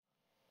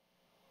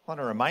I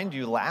want to remind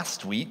you,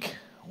 last week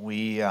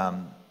we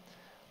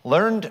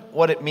learned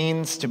what it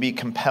means to be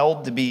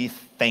compelled to be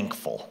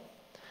thankful.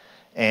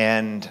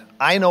 And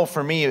I know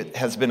for me it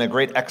has been a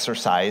great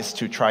exercise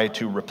to try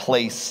to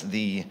replace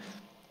the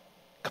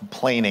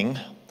complaining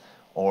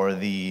or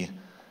the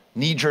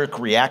knee-jerk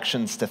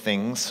reactions to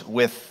things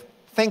with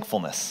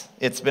thankfulness.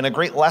 It's been a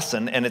great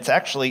lesson, and it's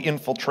actually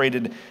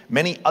infiltrated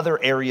many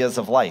other areas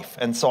of life.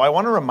 And so I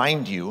want to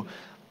remind you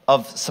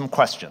of some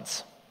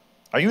questions.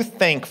 Are you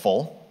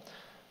thankful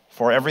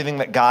for everything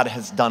that God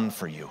has done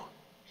for you?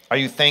 Are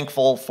you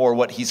thankful for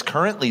what He's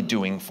currently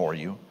doing for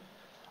you?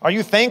 Are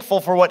you thankful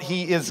for what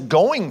He is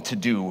going to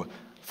do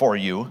for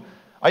you?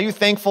 Are you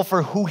thankful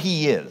for who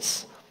He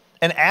is?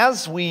 And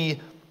as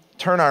we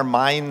turn our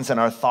minds and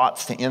our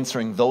thoughts to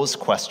answering those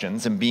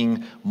questions and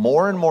being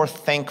more and more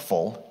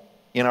thankful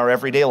in our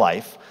everyday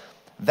life,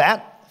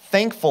 that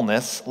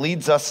thankfulness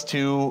leads us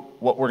to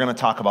what we're going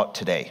to talk about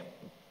today.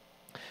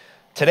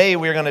 Today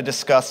we're going to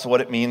discuss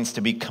what it means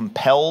to be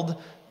compelled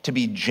to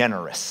be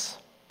generous.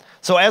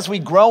 So as we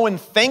grow in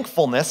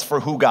thankfulness for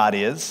who God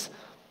is,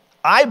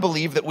 I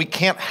believe that we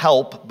can't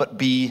help but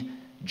be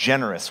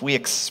generous. We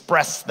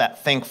express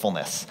that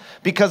thankfulness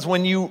because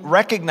when you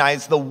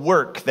recognize the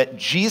work that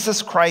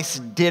Jesus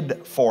Christ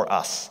did for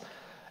us,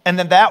 and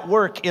then that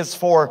work is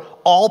for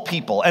all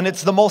people, and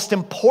it's the most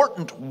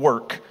important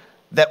work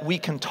that we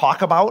can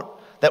talk about,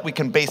 that we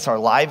can base our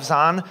lives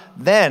on,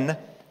 then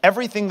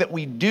everything that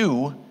we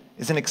do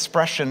is an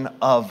expression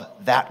of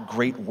that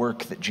great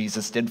work that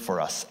Jesus did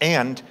for us.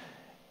 And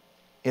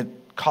it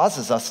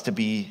causes us to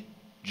be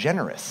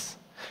generous.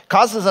 It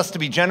causes us to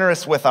be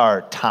generous with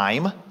our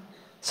time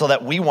so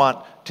that we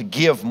want to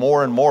give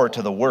more and more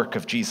to the work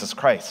of Jesus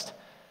Christ.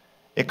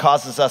 It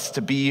causes us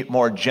to be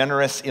more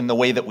generous in the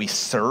way that we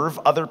serve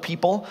other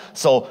people.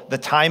 So the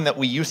time that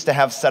we used to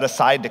have set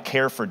aside to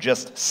care for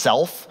just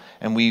self,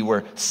 and we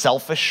were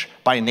selfish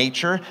by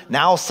nature,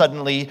 now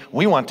suddenly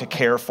we want to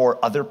care for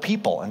other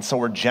people. And so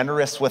we're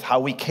generous with how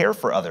we care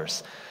for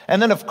others.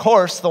 And then, of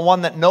course, the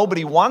one that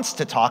nobody wants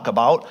to talk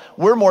about,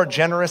 we're more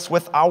generous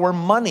with our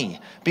money,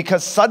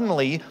 because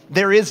suddenly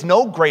there is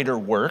no greater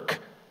work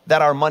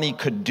that our money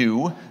could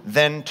do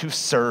than to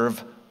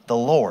serve the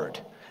Lord.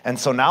 And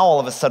so now all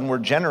of a sudden we're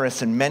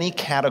generous in many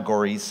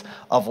categories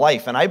of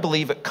life. And I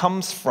believe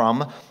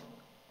some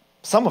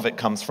of it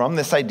comes from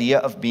this idea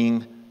of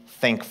being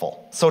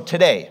thankful. So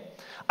today,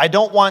 I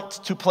don't want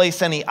to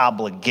place any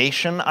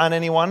obligation on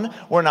anyone.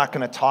 We're not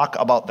going to talk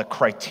about the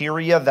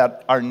criteria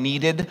that are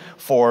needed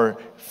for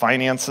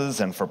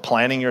finances and for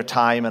planning your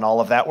time and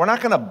all of that. We're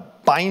not going to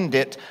bind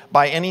it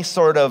by any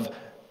sort of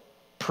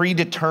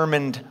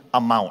predetermined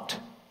amount.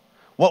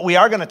 What we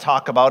are going to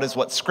talk about is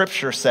what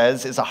Scripture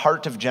says is a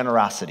heart of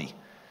generosity.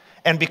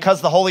 And because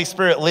the Holy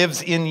Spirit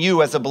lives in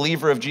you as a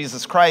believer of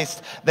Jesus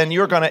Christ, then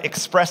you're going to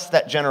express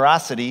that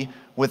generosity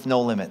with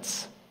no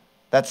limits.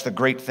 That's the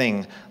great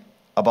thing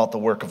about the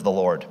work of the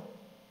Lord.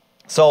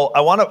 So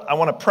I want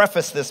to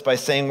preface this by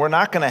saying we're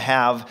not going to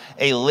have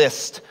a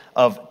list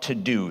of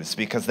to-dos,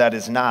 because that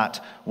is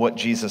not what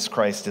Jesus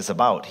Christ is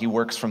about. He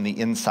works from the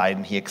inside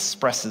and He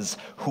expresses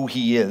who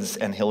He is,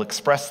 and He'll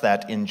express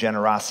that in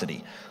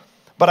generosity.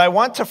 But I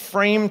want to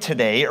frame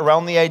today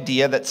around the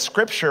idea that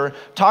Scripture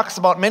talks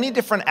about many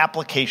different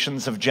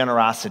applications of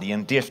generosity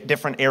in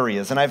different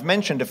areas, and I've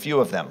mentioned a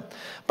few of them.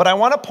 But I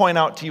want to point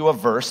out to you a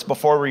verse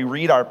before we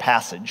read our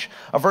passage,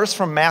 a verse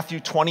from Matthew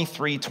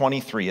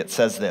 23:23. It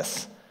says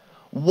this: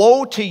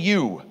 "Woe to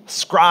you,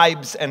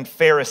 scribes and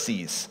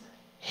Pharisees,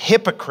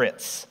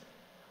 hypocrites,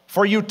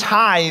 for you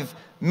tithe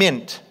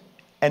mint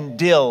and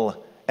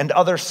dill and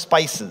other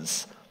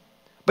spices,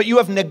 but you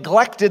have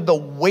neglected the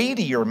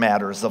weightier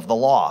matters of the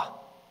law,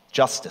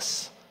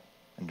 justice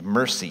and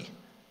mercy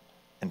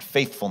and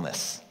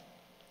faithfulness.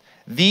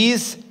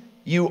 These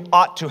you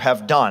ought to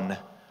have done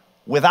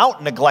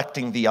without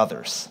neglecting the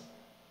others."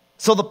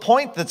 So the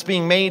point that's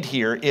being made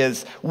here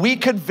is we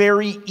could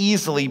very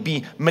easily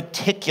be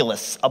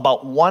meticulous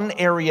about one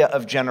area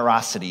of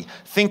generosity,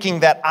 thinking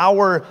that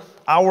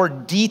our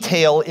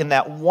detail in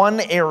that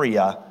one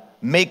area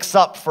makes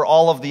up for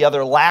all of the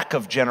other lack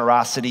of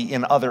generosity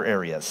in other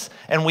areas,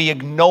 and we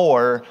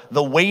ignore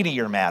the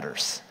weightier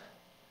matters.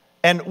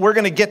 And we're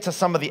going to get to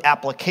some of the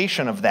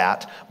application of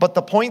that, but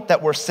the point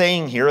that we're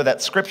saying here,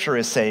 that Scripture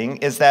is saying,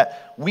 is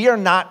that we are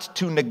not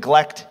to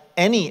neglect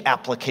any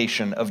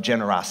application of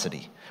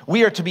generosity.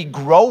 We are to be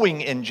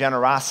growing in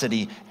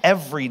generosity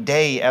every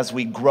day as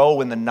we grow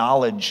in the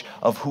knowledge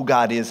of who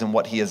God is and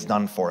what He has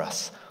done for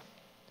us.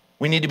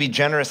 We need to be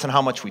generous in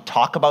how much we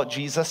talk about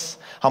Jesus,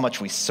 how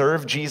much we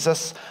serve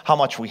Jesus, how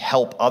much we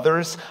help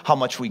others, how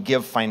much we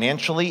give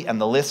financially,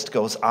 and the list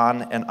goes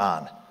on and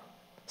on.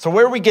 So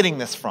where are we getting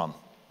this from?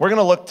 We're going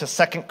to look to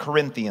 2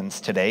 Corinthians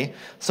today.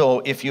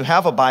 So if you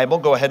have a Bible,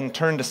 go ahead and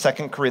turn to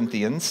 2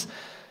 Corinthians.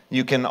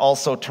 You can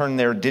also turn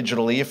there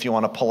digitally if you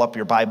want to pull up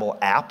your Bible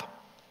app.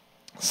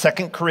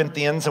 2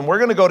 Corinthians, and we're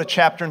going to go to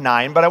chapter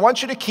 9, but I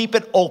want you to keep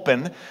it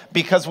open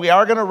because we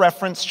are going to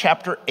reference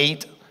chapter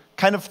 8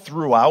 kind of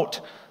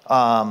throughout,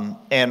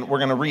 and we're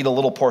going to read a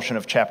little portion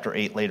of chapter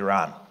 8 later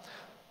on.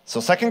 So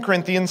 2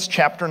 Corinthians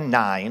chapter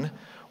 9,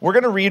 we're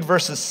going to read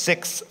verses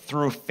 6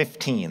 through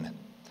 15.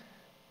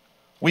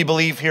 We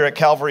believe here at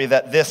Calvary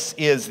that this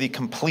is the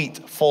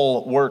complete,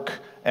 full work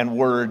and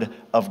word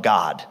of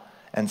God.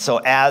 And so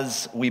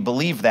as we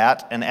believe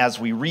that and as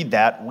we read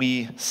that,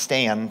 we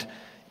stand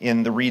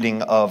in the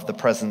reading of the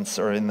presence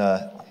or in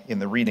the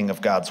reading of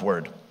God's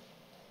word.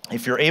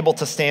 If you're able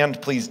to stand,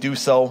 please do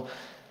so.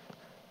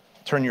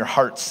 Turn your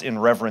hearts in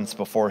reverence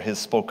before his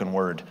spoken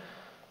word.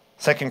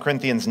 2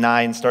 Corinthians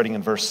 9, starting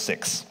in verse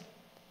 6.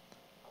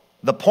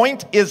 The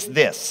point is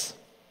this: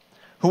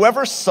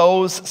 whoever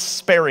sows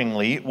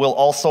sparingly will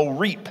also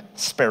reap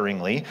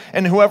sparingly,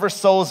 and whoever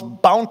sows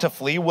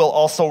bountifully will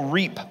also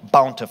reap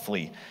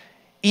bountifully.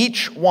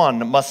 Each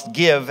one must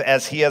give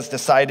as he has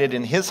decided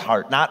in his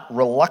heart, not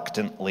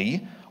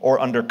reluctantly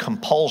or under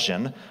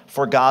compulsion,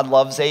 for God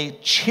loves a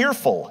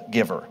cheerful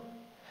giver.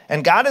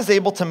 And God is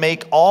able to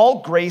make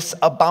all grace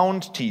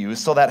abound to you,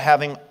 so that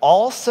having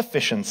all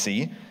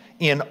sufficiency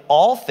in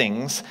all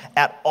things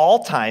at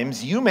all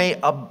times, you may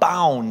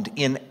abound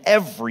in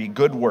every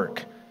good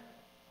work.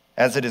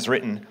 As it is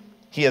written,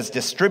 he has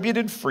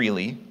distributed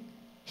freely,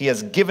 he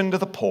has given to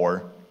the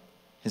poor,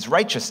 his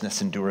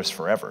righteousness endures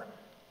forever.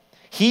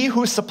 He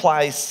who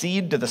supplies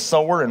seed to the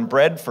sower and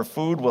bread for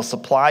food will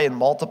supply and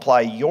multiply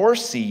your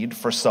seed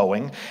for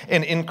sowing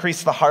and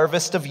increase the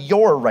harvest of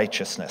your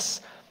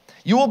righteousness.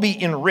 You will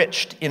be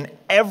enriched in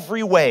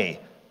every way,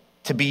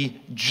 to be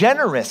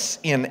generous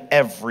in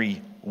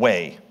every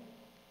way,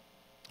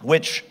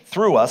 which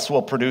through us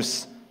will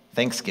produce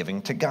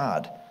thanksgiving to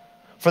God.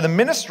 For the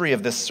ministry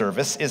of this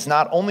service is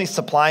not only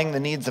supplying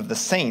the needs of the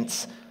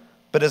saints,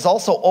 but is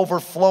also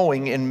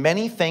overflowing in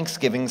many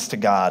thanksgivings to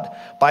God.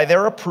 By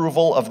their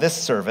approval of this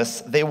service,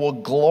 they will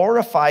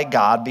glorify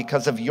God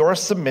because of your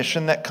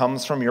submission that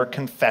comes from your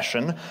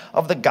confession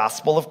of the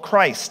gospel of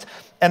Christ,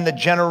 and the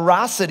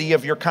generosity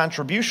of your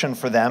contribution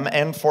for them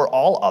and for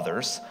all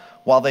others,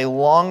 while they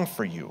long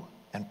for you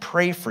and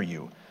pray for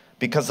you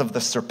because of the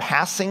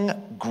surpassing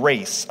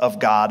grace of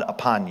God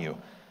upon you.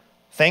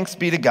 Thanks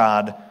be to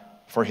God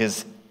for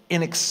his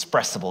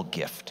inexpressible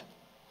gift.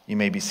 You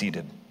may be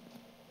seated.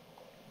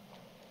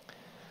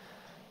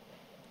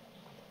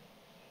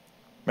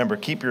 Remember,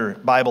 keep your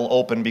Bible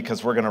open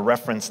because we're going to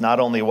reference not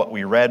only what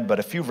we read, but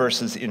a few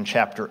verses in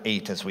chapter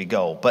 8 as we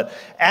go. But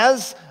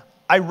as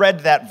I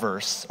read that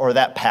verse or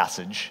that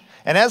passage,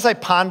 and as I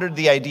pondered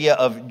the idea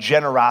of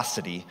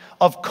generosity,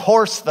 of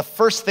course, the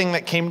first thing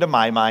that came to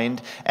my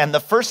mind, and the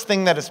first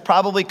thing that has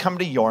probably come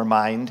to your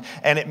mind,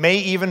 and it may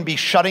even be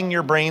shutting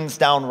your brains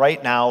down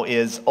right now,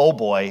 is, oh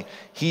boy,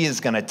 he is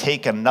going to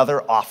take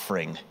another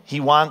offering. He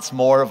wants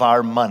more of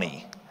our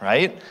money,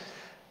 right?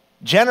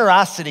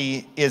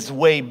 Generosity is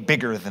way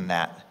bigger than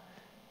that.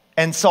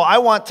 And so I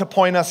want to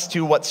point us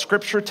to what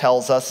Scripture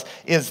tells us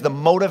is the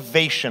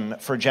motivation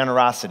for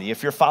generosity.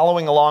 If you're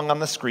following along on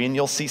the screen,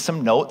 you'll see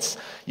some notes.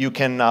 You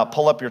can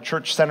pull up your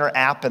Church Center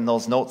app, and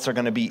those notes are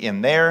going to be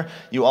in there.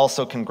 You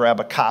also can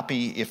grab a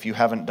copy if you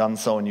haven't done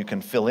so, and you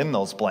can fill in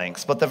those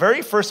blanks. But the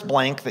very first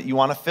blank that you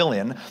want to fill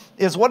in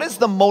is, what is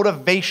the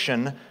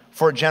motivation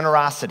for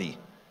generosity?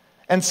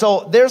 And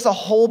so there's a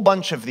whole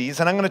bunch of these,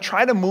 and I'm going to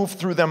try to move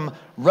through them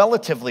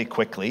relatively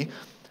quickly.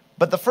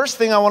 But the first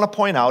thing I want to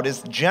point out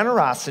is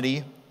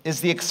generosity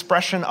is the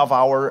expression of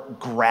our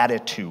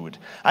gratitude.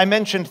 I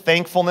mentioned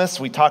thankfulness.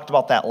 We talked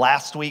about that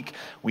last week.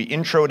 We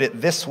introed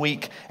it this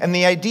week. And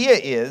the idea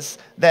is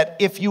that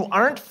if you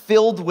aren't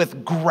filled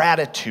with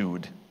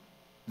gratitude,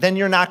 then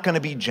you're not going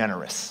to be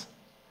generous.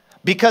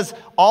 Because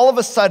all of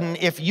a sudden,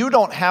 if you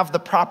don't have the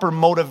proper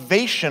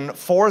motivation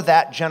for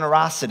that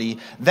generosity,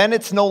 then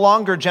it's no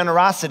longer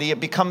generosity,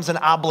 it becomes an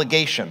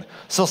obligation.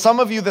 So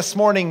some of you this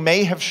morning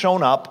may have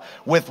shown up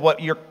with what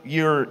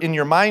you're in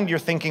your mind, you're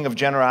thinking of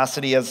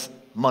generosity as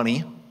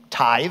money,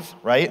 tithe,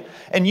 right?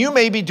 And you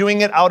may be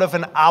doing it out of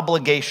an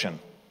obligation,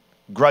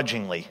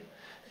 grudgingly.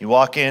 You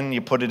walk in,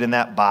 you put it in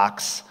that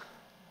box.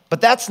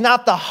 But that's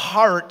not the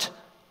heart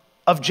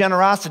of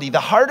generosity. The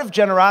heart of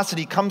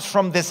generosity comes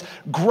from this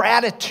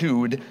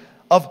gratitude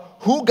of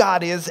who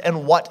God is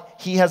and what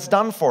he has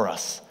done for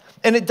us.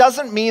 And it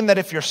doesn't mean that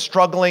if you're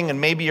struggling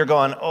and maybe you're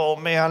going, oh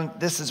man,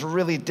 this is a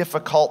really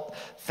difficult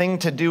thing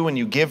to do and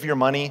you give your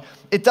money,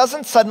 it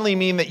doesn't suddenly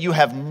mean that you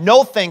have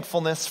no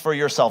thankfulness for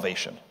your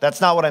salvation.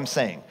 That's not what I'm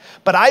saying.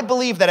 But I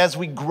believe that as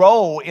we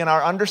grow in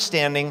our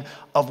understanding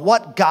of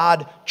what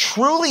God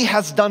truly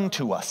has done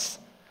to us,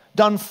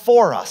 done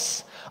for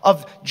us,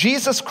 of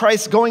Jesus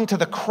Christ going to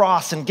the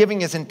cross and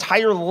giving his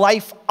entire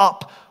life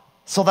up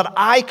so that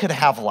I could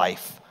have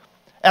life.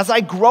 As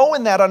I grow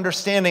in that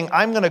understanding,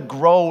 I'm going to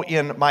grow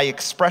in my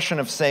expression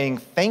of saying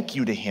thank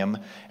you to him,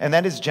 and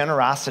that is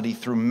generosity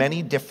through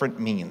many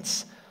different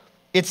means.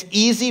 It's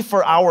easy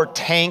for our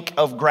tank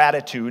of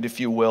gratitude,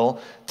 if you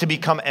will, to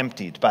become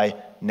emptied by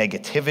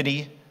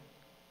negativity,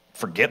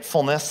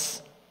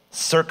 forgetfulness,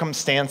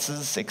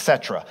 circumstances,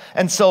 etc.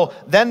 And so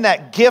then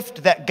that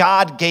gift that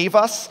God gave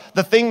us,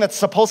 the thing that's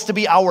supposed to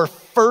be our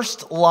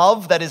first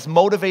love that is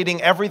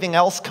motivating everything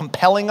else,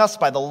 compelling us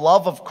by the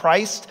love of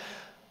Christ,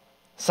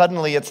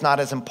 suddenly it's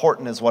not as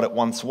important as what it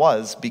once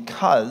was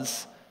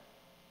because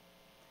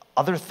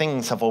other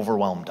things have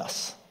overwhelmed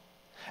us.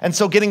 And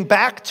so getting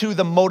back to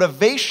the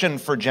motivation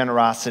for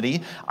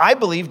generosity, I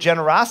believe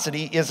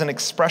generosity is an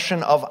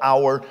expression of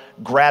our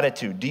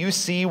gratitude. Do you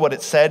see what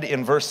it said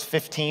in verse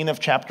 15 of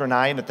chapter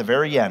 9 at the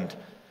very end?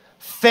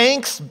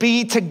 Thanks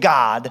be to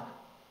God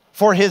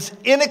for his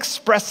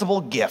inexpressible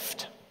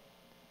gift.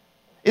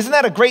 Isn't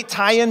that a great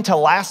tie-in to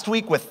last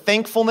week with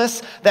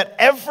thankfulness? That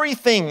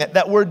everything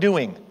that we're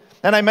doing,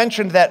 and I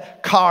mentioned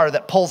that car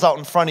that pulls out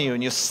in front of you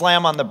and you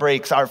slam on the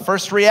brakes, our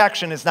first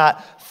reaction is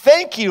not,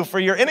 thank you for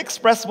your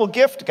inexpressible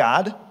gift,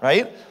 God,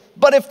 right?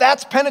 But if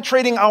that's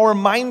penetrating our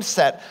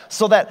mindset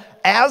so that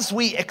as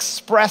we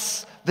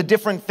express the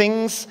different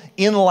things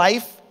in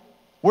life,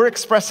 we're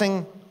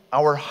expressing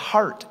our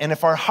heart. And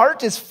if our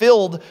heart is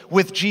filled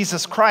with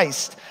Jesus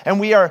Christ and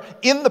we are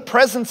in the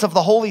presence of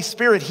the Holy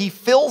Spirit, he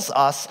fills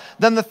us,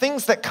 then the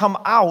things that come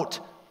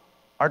out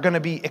are going to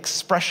be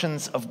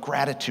expressions of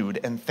gratitude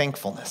and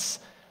thankfulness.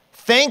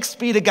 Thanks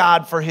be to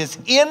God for his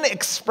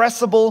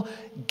inexpressible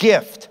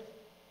gift.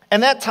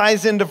 And that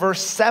ties into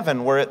verse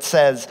 7 where it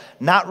says,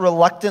 not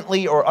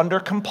reluctantly or under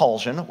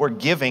compulsion. We're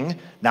giving,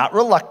 not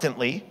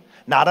reluctantly,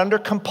 not under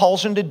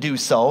compulsion to do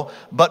so,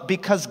 but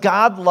because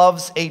God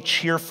loves a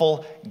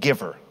cheerful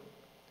giver.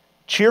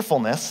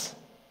 Cheerfulness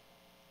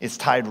is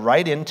tied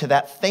right into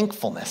that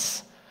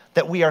thankfulness,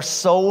 that we are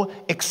so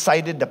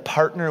excited to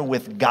partner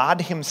with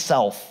God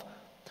himself,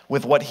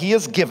 with what he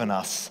has given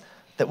us,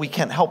 that we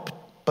can't help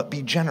but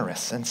be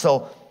generous. And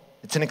so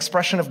it's an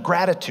expression of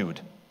gratitude.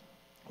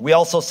 We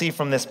also see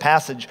from this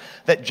passage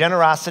that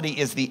generosity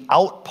is the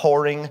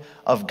outpouring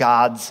of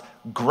God's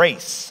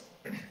grace.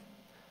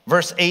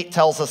 Verse 8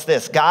 tells us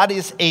this, God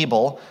is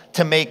able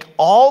to make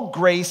all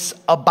grace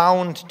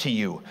abound to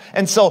you.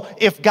 And so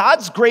if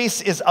God's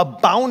grace is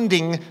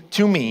abounding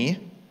to me,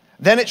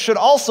 then it should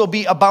also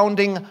be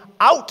abounding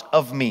out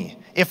of me.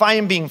 If I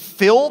am being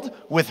filled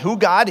with who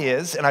God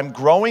is and I'm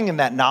growing in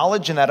that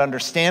knowledge and that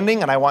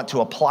understanding and I want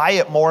to apply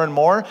it more and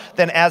more,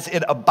 then as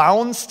it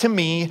abounds to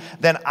me,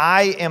 then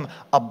I am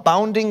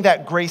abounding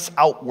that grace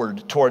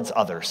outward towards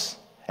others.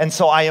 And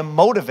so I am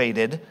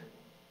motivated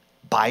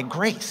by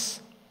grace.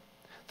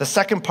 The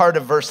second part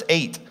of verse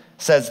 8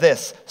 says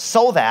this,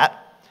 so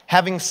that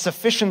having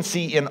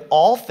sufficiency in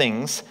all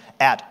things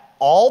at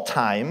all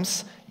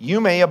times, you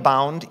may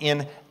abound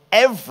in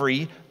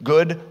every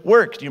good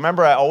work. Do you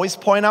remember I always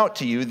point out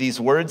to you these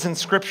words in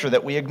Scripture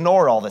that we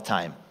ignore all the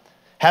time?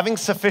 Having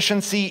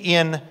sufficiency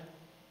in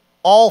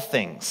all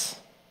things.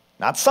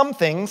 Not some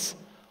things,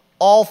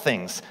 all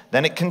things.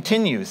 Then it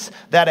continues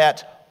that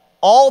at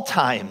all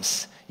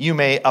times you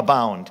may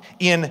abound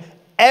in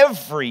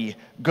every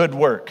good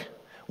work.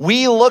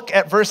 We look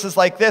at verses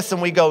like this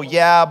and we go,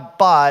 yeah,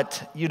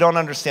 but you don't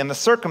understand the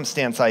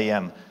circumstance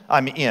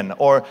I'm in,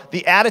 or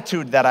the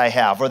attitude that I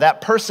have, or that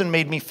person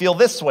made me feel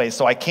this way,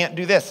 so I can't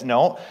do this.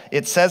 No,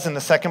 it says in the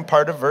second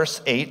part of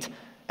verse 8,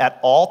 at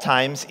all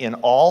times, in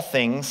all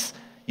things,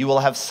 you will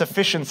have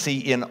sufficiency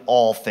in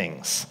all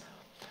things.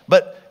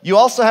 But you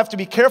also have to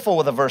be careful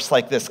with a verse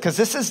like this, because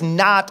this is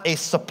not a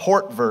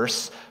support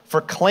verse for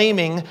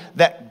claiming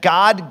that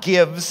God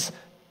gives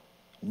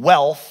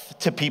wealth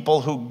to people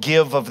who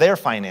give of their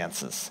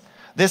finances.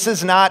 This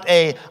is not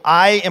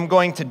I am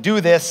going to do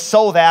this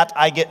so that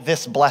I get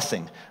this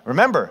blessing.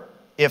 Remember,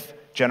 if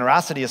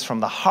generosity is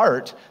from the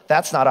heart,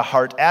 that's not a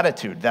heart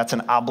attitude. That's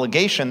an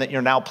obligation that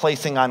you're now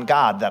placing on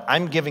God, that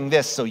I'm giving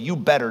this, so you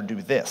better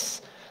do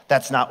this.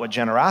 That's not what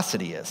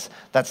generosity is.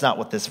 That's not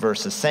what this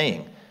verse is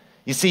saying.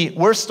 You see,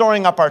 we're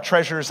storing up our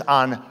treasures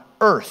on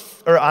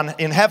earth, or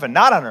in heaven,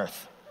 not on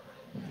earth.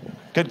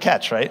 Good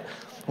catch, right?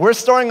 We're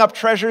storing up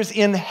treasures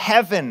in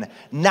heaven,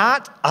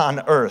 not on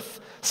earth.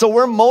 So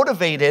we're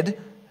motivated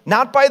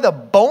not by the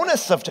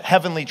bonus of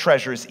heavenly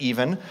treasures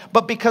even,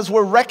 but because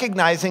we're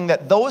recognizing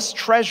that those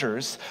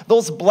treasures,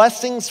 those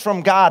blessings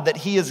from God that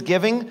he is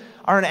giving,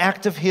 are an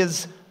act of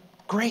his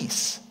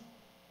grace.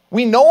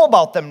 We know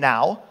about them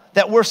now,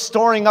 that we're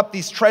storing up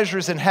these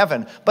treasures in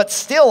heaven, but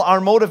still our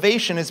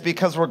motivation is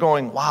because we're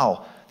going,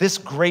 wow, this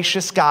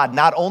gracious God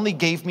not only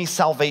gave me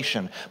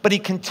salvation, but he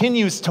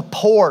continues to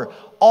pour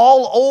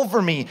all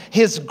over me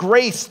his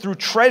grace through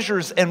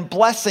treasures and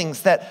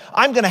blessings that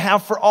I'm going to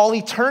have for all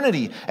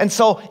eternity. And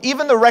so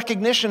even the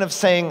recognition of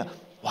saying,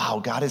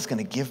 wow, God is going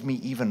to give me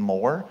even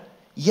more.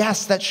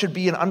 Yes, that should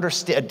be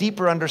a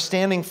deeper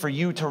understanding for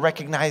you to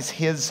recognize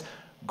his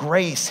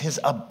grace,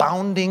 his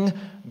abounding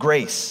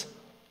grace.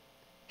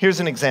 Here's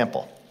an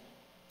example.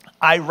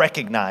 I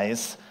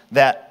recognize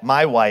that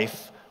my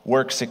wife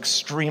works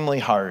extremely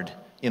hard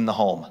in the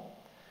home.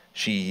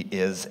 She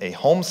is a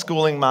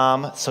homeschooling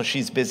mom, so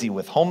she's busy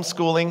with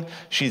homeschooling.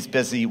 She's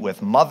busy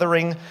with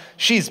mothering.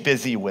 She's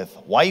busy with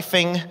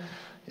wifing,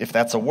 if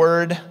that's a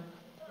word.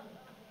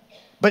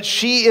 But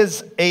she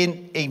is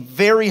a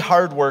very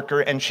hard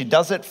worker, and she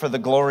does it for the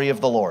glory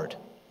of the Lord.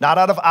 Not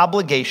out of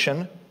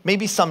obligation.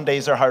 Maybe some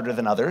days are harder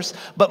than others,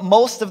 but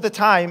most of the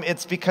time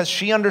it's because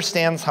she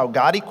understands how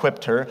God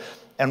equipped her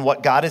and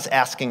what God is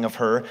asking of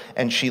her,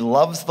 and she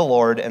loves the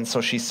Lord, and so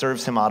she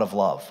serves him out of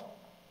love.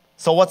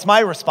 So what's my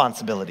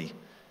responsibility?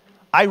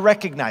 I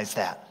recognize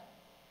that.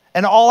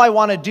 And all I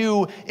want to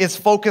do is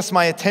focus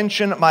my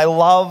attention, my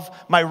love,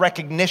 my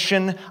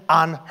recognition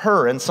on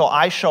her. And so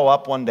I show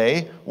up one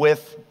day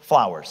with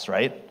flowers,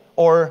 right?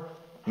 Or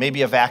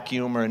maybe a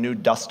vacuum or a new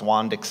dust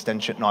wand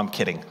extension. No, I'm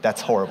kidding.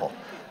 That's horrible.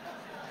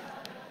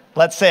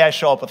 Let's say I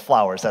show up with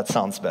flowers. That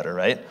sounds better,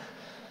 right?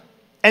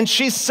 And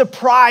she's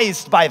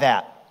surprised by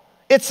that.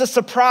 It's a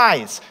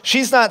surprise.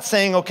 She's not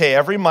saying, okay,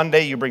 every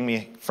Monday you bring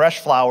me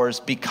fresh flowers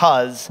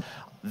because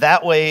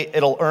that way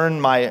it'll earn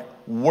my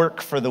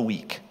work for the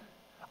week.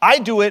 I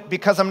do it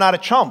because I'm not a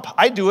chump.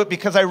 I do it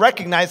because I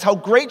recognize how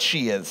great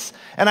she is.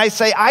 And I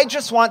say, I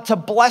just want to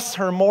bless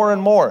her more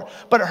and more.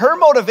 But her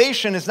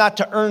motivation is not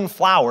to earn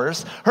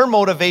flowers. Her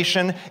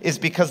motivation is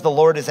because the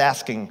Lord is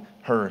asking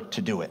her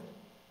to do it.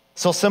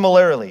 So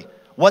similarly,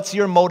 what's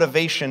your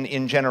motivation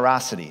in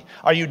generosity?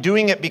 Are you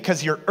doing it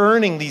because you're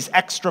earning these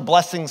extra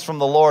blessings from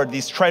the Lord,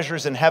 these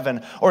treasures in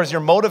heaven? Or is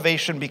your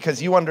motivation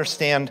because you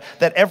understand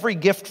that every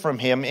gift from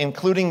Him,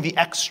 including the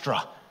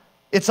extra,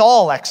 it's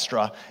all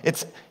extra,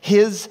 it's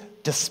His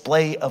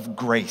display of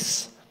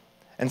grace?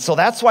 And so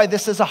that's why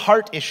this is a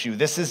heart issue.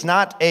 This is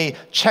not a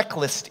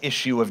checklist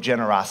issue of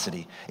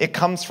generosity. It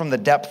comes from the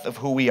depth of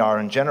who we are,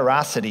 and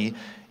generosity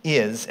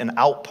is an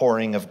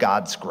outpouring of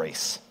God's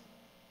grace.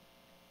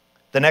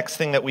 The next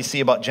thing that we see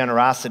about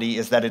generosity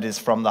is that it is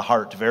from the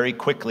heart. Very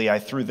quickly, I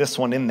threw this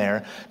one in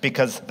there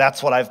because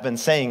that's what I've been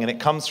saying, and it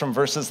comes from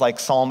verses like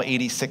Psalm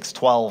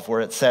 86:12,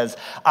 where it says,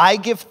 I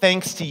give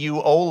thanks to you,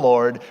 O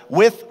Lord,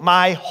 with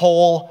my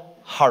whole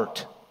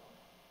heart.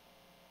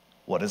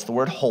 What does the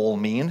word whole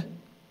mean?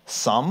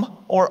 Some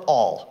or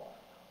all?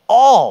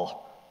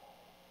 All.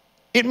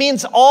 It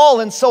means all,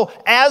 and so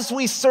as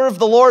we serve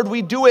the Lord,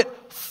 we do it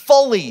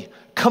fully,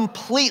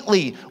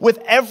 completely, with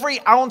every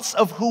ounce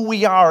of who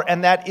we are,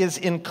 and that is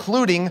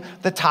including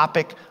the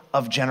topic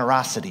of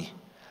generosity.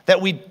 That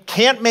we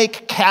can't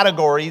make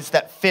categories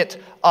that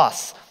fit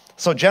us.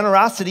 So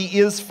generosity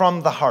is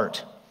from the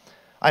heart.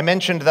 I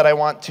mentioned that I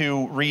want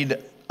to read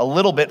a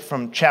little bit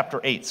from chapter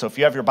 8. So if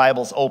you have your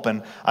Bibles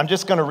open, I'm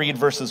just going to read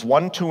verses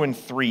 1, 2, and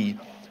 3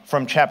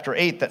 from chapter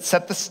 8 that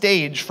set the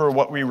stage for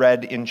what we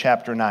read in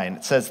chapter 9.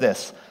 It says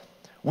this: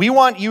 We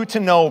want you to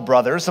know,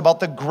 brothers, about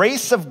the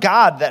grace of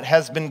God that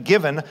has been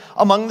given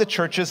among the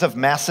churches of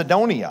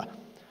Macedonia.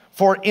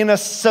 For in a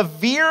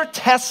severe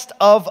test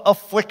of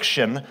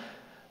affliction,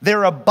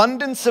 their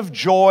abundance of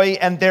joy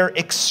and their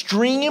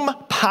extreme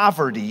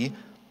poverty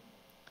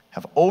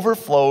have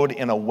overflowed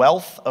in a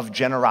wealth of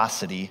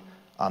generosity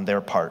on their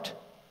part.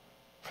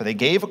 For they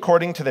gave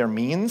according to their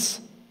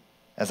means,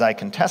 as I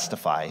can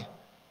testify,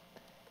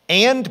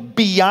 and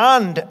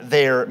beyond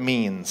their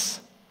means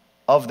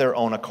of their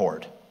own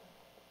accord.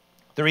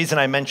 The reason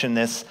I mention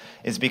this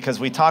is because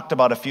we talked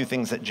about a few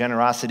things that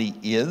generosity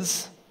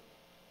is.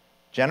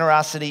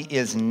 Generosity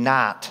is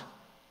not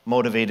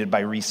motivated by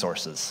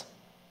resources.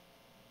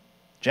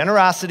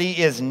 Generosity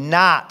is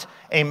not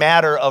a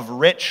matter of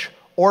rich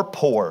or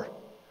poor.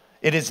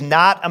 It is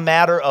not a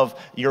matter of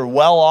you're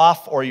well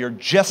off or you're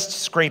just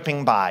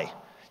scraping by.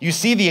 You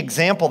see the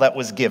example that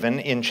was given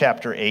in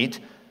chapter 8,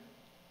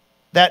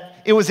 that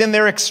it was in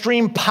their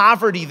extreme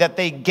poverty that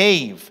they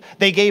gave.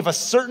 They gave a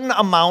certain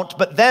amount,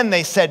 but then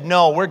they said,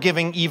 no, we're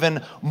giving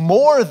even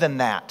more than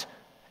that.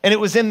 And it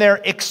was in their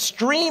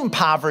extreme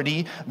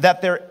poverty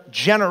that their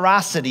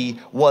generosity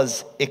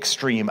was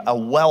extreme, a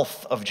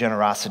wealth of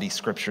generosity,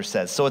 Scripture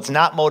says. So it's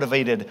not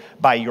motivated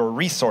by your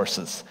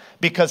resources,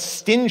 because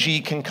stingy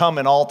can come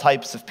in all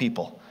types of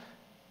people.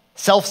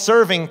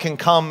 Self-serving can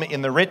come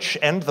in the rich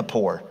and the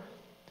poor.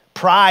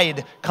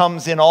 Pride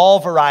comes in all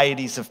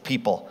varieties of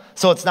people.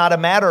 So it's not a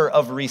matter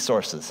of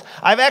resources.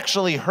 I've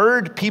actually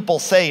heard people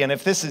say, and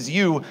if this is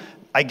you,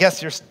 I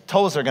guess your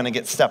toes are going to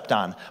get stepped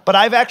on. But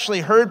I've actually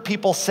heard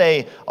people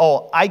say,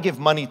 oh, I give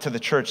money to the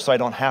church so I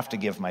don't have to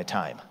give my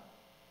time.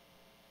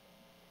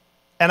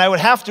 And I would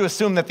have to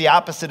assume that the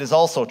opposite is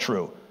also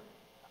true.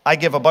 I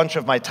give a bunch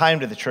of my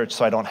time to the church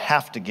so I don't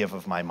have to give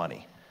of my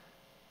money.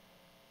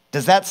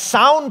 Does that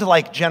sound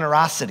like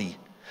generosity?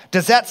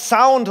 Does that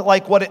sound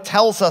like what it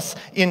tells us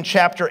in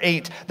chapter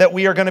 8, that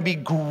we are going to be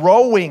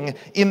growing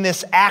in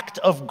this act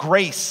of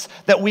grace,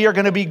 that we are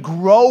going to be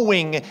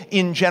growing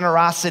in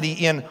generosity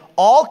in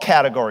all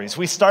categories?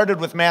 We started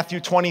with Matthew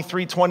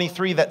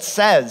 23:23 that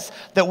says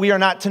that we are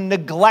not to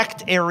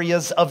neglect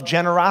areas of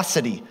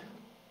generosity.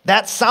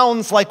 That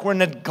sounds like we're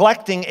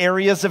neglecting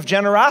areas of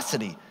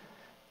generosity.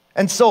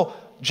 And so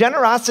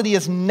generosity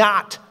is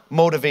not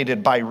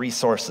motivated by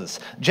resources.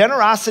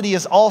 Generosity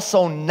is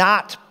also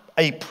not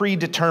a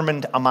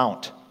predetermined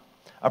amount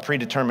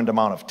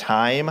of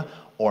time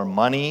or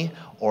money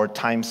or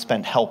time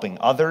spent helping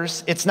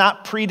others. It's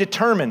not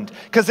predetermined,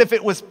 because if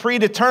it was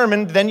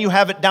predetermined, then you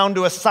have it down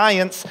to a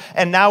science,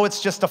 and now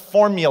it's just a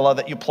formula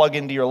that you plug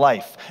into your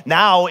life.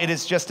 Now it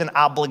is just an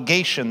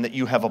obligation that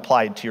you have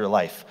applied to your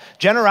life.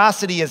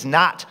 Generosity is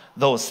not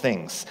those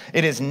things.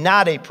 It is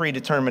not a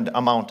predetermined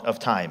amount of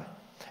time.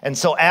 And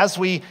so as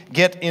we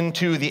get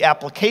into the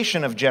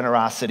application of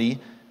generosity,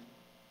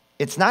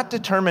 it's not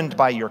determined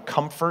by your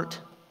comfort,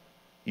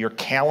 your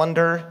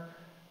calendar,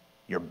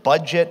 your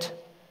budget.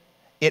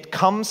 It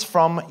comes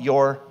from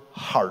your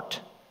heart.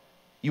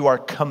 You are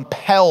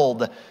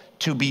compelled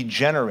to be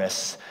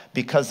generous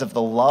because of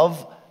the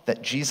love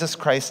that Jesus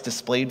Christ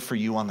displayed for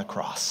you on the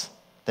cross,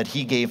 that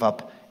he gave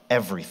up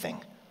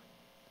everything.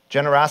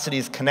 Generosity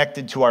is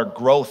connected to our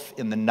growth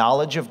in the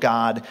knowledge of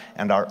God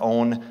and our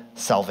own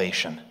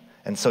salvation.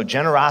 And so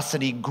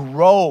generosity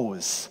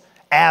grows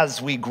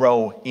as we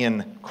grow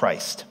in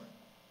Christ.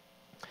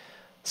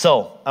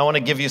 So I want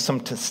to give you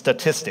some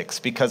statistics,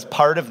 because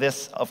part of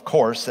this, of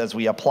course, as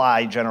we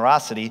apply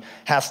generosity,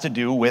 has to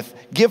do with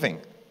giving.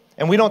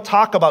 And we don't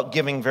talk about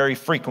giving very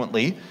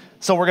frequently,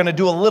 so we're going to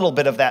do a little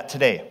bit of that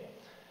today.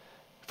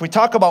 If we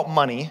talk about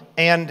money,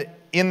 and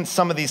in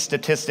some of these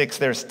statistics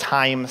there's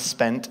time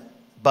spent,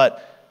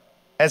 but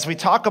as we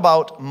talk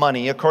about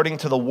money, according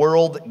to the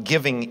World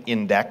Giving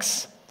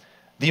Index,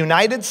 the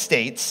United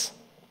States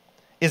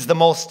is the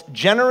most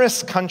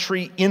generous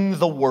country in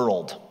the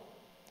world.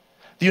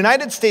 The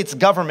United States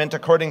government,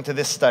 according to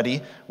this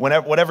study,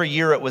 whatever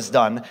year it was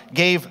done,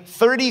 gave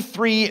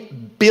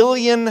 $33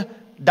 billion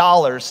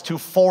to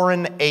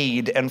foreign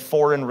aid and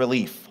foreign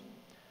relief.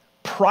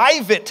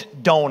 Private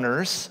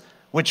donors,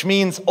 which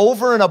means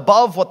over and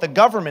above what the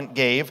government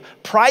gave,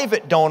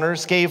 private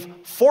donors gave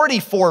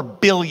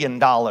 $44 billion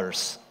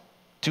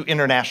to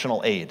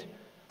international aid.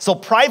 So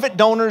private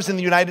donors in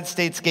the United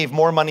States gave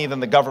more money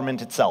than the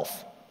government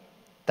itself.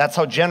 That's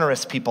how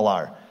generous people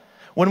are.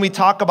 When we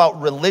talk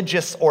about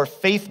religious or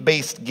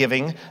faith-based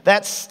giving,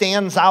 that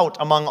stands out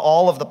among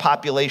all of the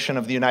population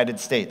of the United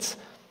States.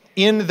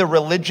 In the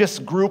religious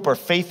group or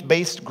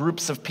faith-based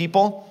groups of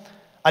people,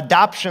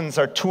 adoptions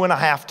are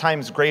 2.5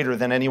 times greater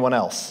than anyone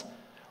else.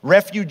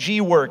 Refugee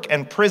work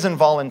and prison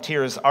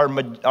volunteers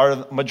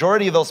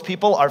majority of those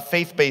people are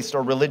faith-based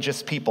or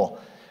religious people.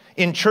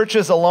 In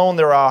churches alone,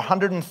 there are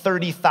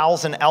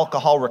 130,000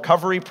 alcohol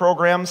recovery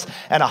programs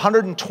and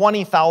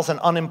 120,000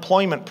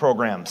 unemployment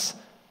programs.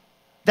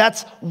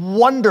 That's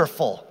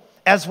wonderful.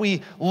 As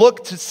we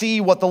look to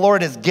see what the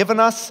Lord has given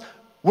us,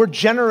 we're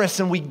generous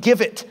and we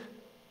give it.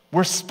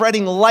 We're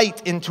spreading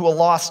light into a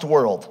lost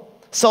world.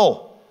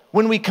 So,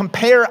 when we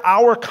compare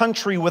our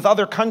country with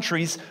other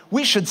countries,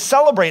 we should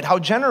celebrate how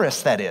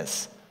generous that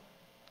is.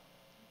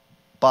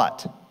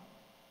 But,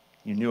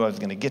 you knew I was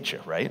going to get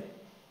you, right?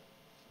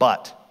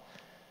 But,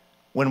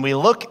 when we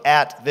look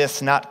at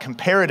this not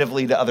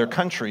comparatively to other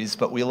countries,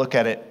 but we look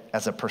at it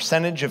as a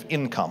percentage of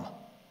income,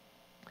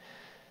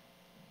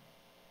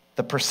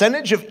 the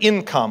percentage of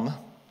income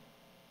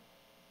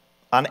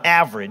on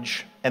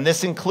average, and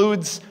this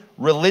includes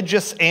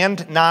religious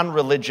and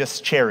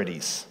non-religious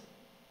charities,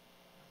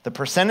 the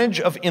percentage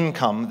of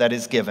income that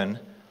is given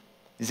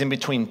is in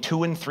between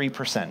 2 and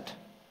 3%.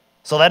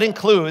 So that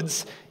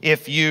includes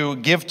if you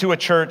give to a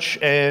church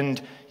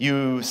and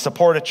you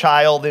support a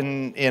child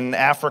in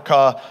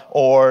Africa,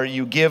 or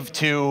you give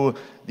to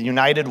the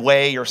United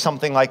Way or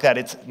something like that.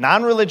 It's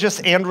non-religious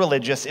and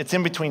religious. It's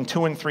in between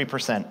 2 and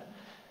 3%.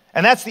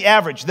 And that's the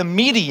average. The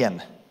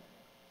median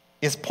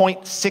is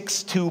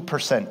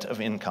 0.62%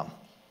 of income.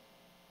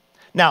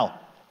 Now,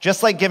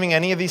 just like giving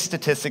any of these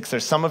statistics,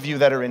 there's some of you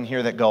that are in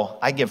here that go,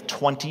 I give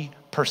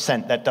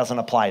 20%, that doesn't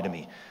apply to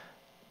me.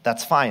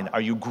 That's fine.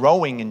 Are you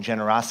growing in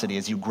generosity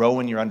as you grow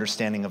in your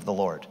understanding of the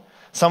Lord?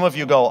 Some of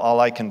you go, all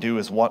I can do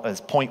is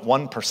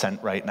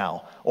 0.1% right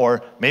now.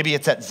 Or maybe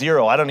it's at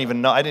 0. I didn't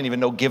even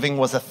know giving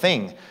was a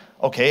thing.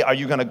 Okay, are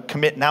you going to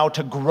commit now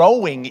to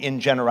growing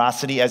in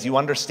generosity as you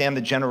understand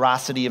the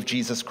generosity of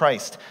Jesus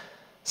Christ?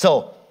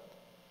 So,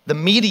 the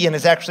median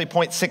is actually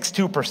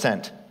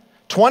 0.62%.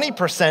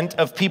 20%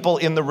 of people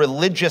in the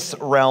religious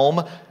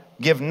realm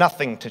give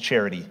nothing to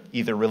charity,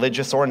 either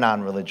religious or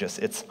non-religious.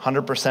 It's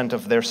 100%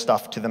 of their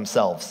stuff to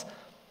themselves.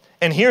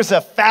 And here's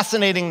a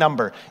fascinating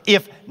number.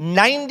 If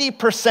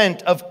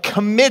 90% of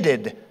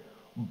committed,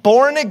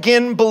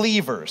 born-again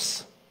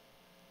believers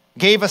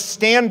gave a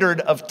standard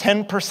of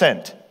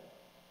 10%,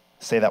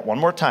 say that one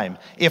more time.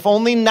 If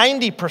only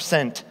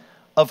 90%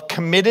 of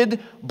committed,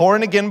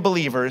 born-again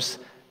believers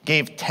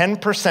gave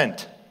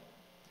 10%,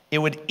 it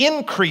would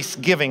increase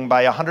giving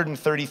by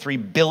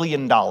 $133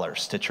 billion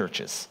to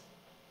churches.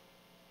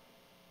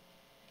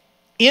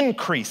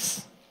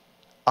 Increase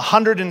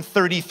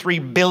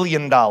 $133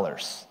 billion.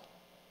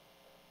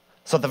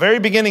 So at the very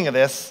beginning of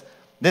this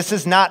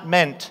is not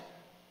meant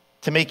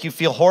to make you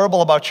feel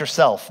horrible about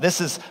yourself.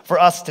 This is for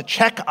us to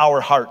check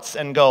our hearts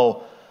and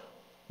go,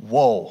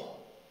 whoa,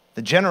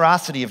 the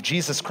generosity of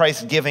Jesus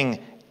Christ giving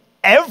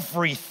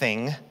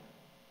everything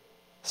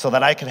so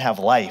that I could have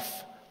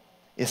life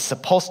is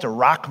supposed to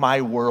rock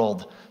my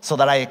world so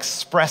that I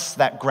express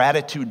that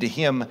gratitude to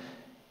Him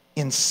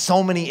in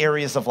so many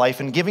areas of life,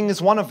 and giving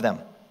is one of them.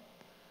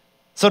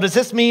 So does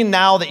this mean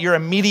now that you're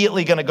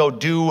immediately going to go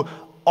do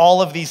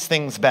all of these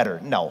things better?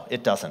 No,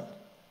 it doesn't.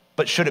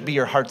 But should it be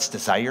your heart's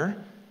desire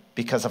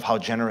because of how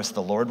generous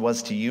the Lord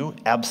was to you?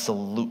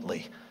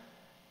 Absolutely.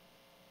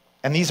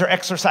 And these are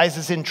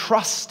exercises in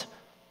trust.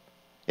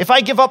 If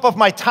I give up of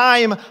my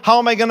time, how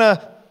am I going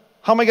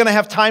to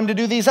have time to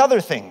do these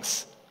other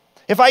things?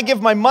 If I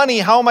give my money,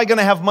 how am I going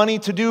to have money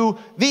to do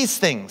these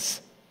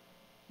things?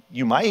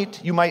 You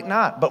might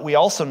not. But we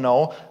also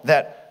know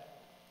that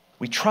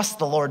We trust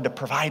the Lord to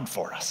provide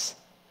for us.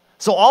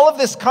 So all of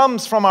this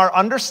comes from our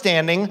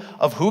understanding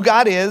of who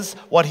God is,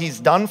 what he's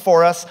done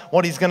for us,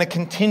 what he's going to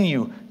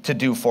continue to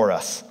do for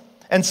us.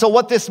 And so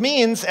what this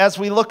means as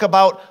we look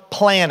about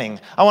planning,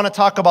 I want to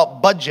talk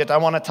about budget. I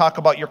want to talk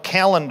about your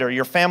calendar,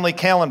 your family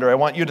calendar. I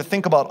want you to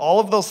think about all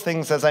of those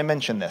things as I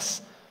mention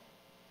this.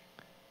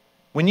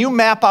 When you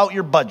map out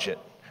your budget,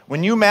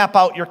 when you map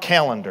out your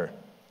calendar,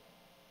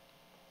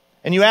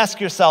 and you ask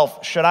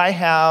yourself, should I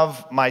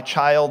have my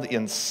child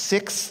in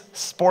 6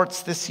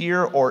 sports this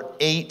year or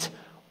 8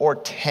 or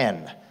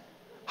 10?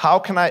 How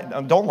can I,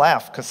 don't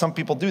laugh because some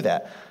people do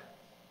that.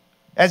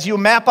 As you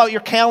map out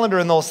your calendar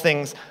and those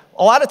things,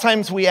 a lot of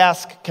times we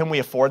ask, can we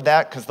afford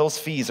that? Because those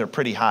fees are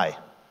pretty high.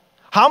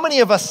 How many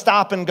of us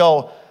stop and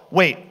go,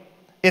 wait,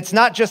 it's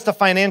not just a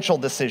financial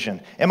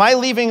decision. Am I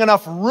leaving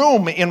enough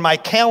room in my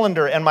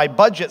calendar and my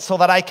budget so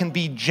that I can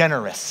be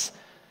generous?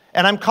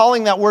 And I'm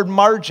calling that word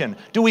margin.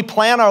 Do we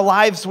plan our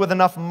lives with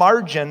enough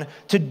margin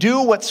to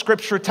do what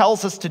Scripture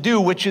tells us to do,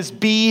 which is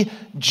be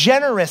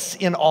generous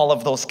in all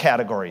of those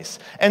categories?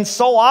 And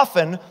so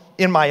often,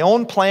 in my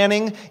own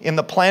planning, in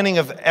the planning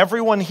of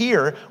everyone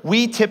here,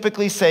 we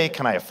typically say,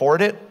 can I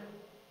afford it?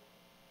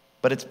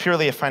 But it's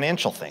purely a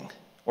financial thing.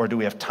 Or do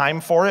we have time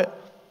for it?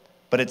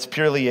 But it's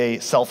purely a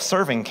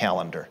self-serving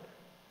calendar.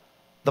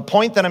 The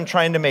point that I'm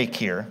trying to make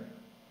here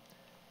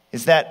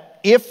is that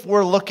if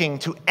we're looking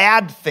to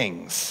add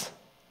things,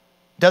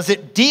 does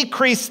it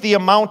decrease the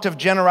amount of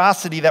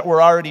generosity that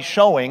we're already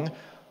showing,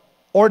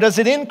 or does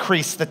it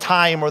increase the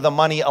time or the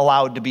money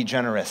allowed to be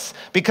generous?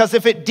 Because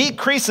if it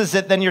decreases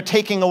it, then you're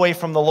taking away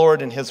from the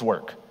Lord and his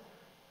work.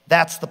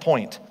 That's the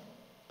point.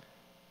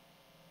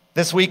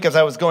 This week, as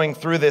I was going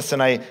through this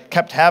and I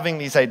kept having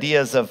these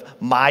ideas of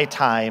my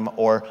time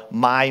or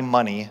my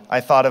money,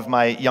 I thought of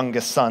my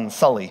youngest son,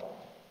 Sully.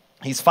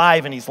 He's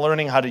 5 and he's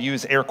learning how to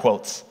use air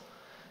quotes.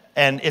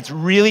 And it's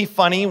really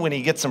funny when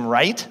he gets them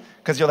right,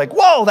 because you're like,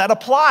 whoa, that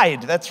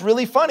applied. That's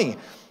really funny.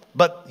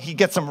 But he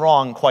gets them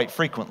wrong quite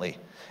frequently.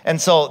 And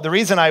so the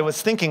reason I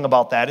was thinking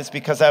about that is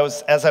because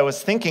as I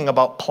was thinking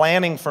about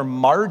planning for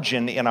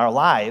margin in our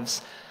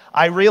lives,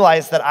 I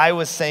realized that I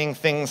was saying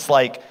things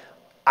like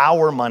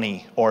our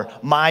money or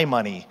my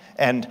money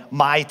and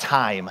my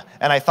time.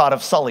 And I thought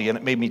of Sully, and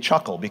it made me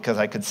chuckle because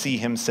I could see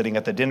him sitting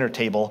at the dinner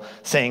table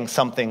saying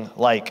something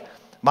like,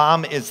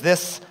 Mom, is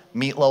this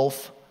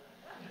meatloaf?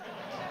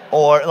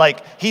 Or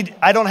like,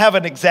 I don't have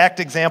an exact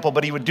example,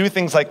 but he would do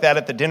things like that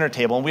at the dinner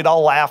table, and we'd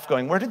all laugh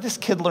going, where did this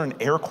kid learn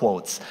air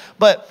quotes?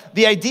 But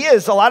the idea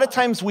is a lot of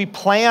times we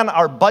plan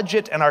our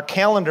budget and our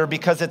calendar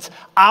because it's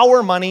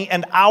our money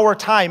and our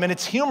time, and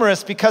it's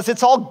humorous because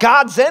it's all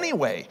God's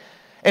anyway.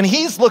 And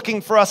he's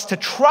looking for us to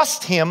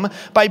trust him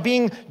by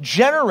being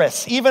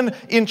generous. Even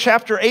in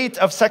chapter 8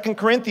 of 2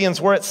 Corinthians,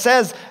 where it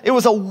says it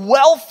was a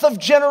wealth of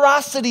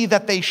generosity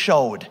that they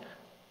showed.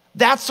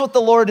 That's what the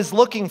Lord is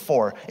looking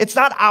for. It's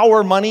not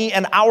our money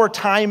and our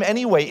time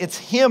anyway. It's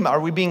him.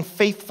 Are we being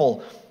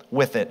faithful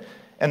with it?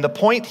 And the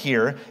point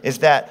here is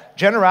that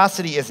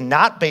generosity is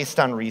not based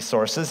on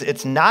resources.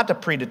 It's not a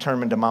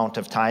predetermined amount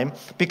of time,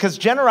 because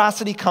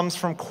generosity comes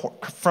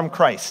from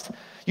Christ.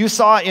 You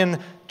saw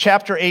in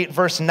chapter 8,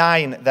 verse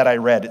 9 that I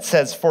read, it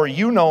says, for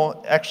you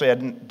know, actually I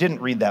didn't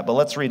read that, but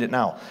let's read it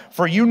now.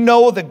 For you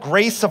know the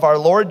grace of our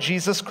Lord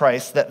Jesus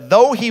Christ, that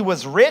though he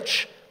was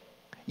rich,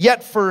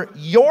 yet for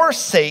your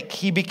sake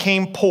he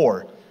became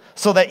poor,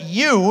 so that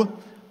you,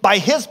 by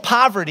his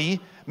poverty,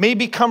 may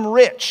become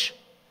rich.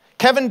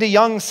 Kevin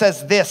DeYoung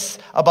says this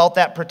about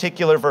that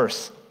particular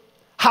verse.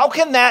 How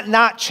can that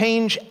not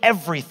change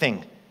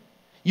everything?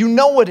 You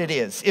know what it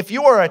is. If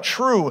you are a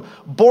true,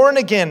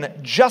 born-again,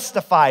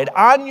 justified,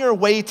 on your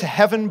way to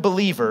heaven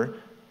believer,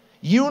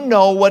 you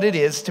know what it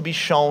is to be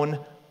shown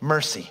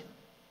mercy.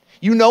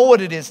 You know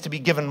what it is to be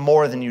given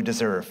more than you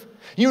deserve.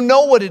 You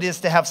know what it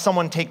is to have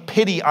someone take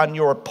pity on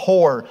your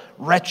poor,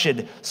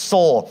 wretched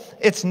soul.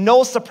 It's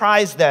no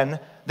surprise then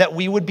that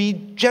we would be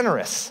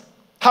generous.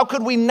 How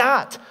could we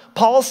not?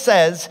 Paul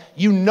says,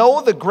 you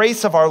know the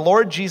grace of our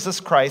Lord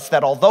Jesus Christ,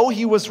 that although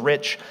he was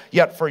rich,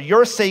 yet for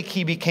your sake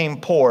he became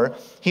poor.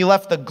 He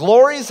left the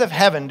glories of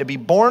heaven to be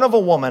born of a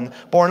woman,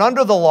 born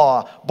under the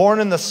law, born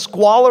in the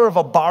squalor of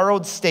a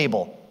borrowed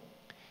stable.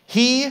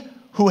 He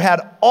who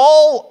had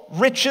all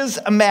riches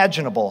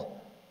imaginable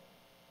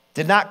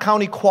did not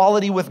count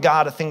equality with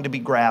God a thing to be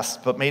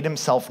grasped, but made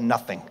himself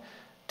nothing,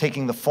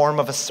 taking the form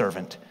of a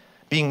servant,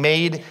 being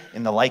made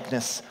in the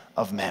likeness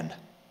of men.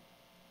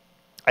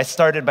 I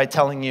started by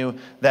telling you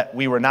that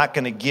we were not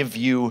going to give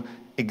you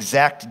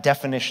exact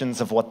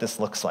definitions of what this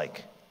looks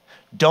like.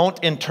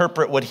 Don't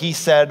interpret what he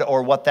said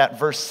or what that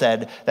verse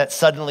said, that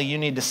suddenly you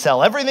need to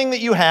sell everything that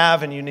you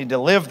have and you need to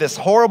live this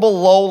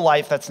horrible, low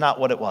life. That's not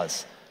what it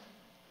was.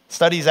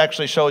 Studies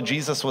actually show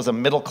Jesus was a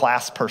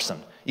middle-class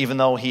person, even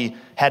though he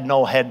had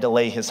no head to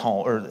lay his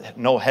home, or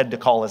no head to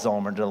call his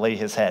home, or to lay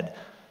his head.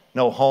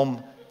 No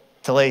home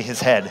to lay his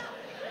head.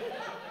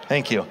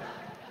 Thank you.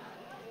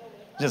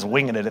 Just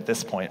winging it at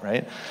this point,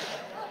 right?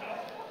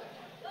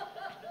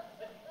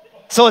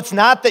 So it's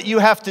not that you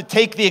have to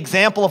take the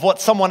example of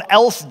what someone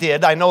else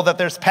did. I know that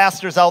there's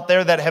pastors out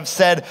there that have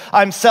said,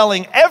 I'm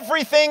selling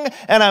everything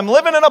and I'm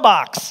living in a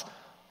box.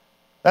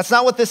 That's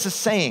not what this is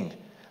saying.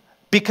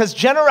 Because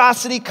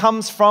generosity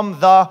comes from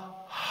the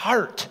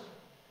heart.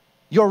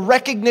 Your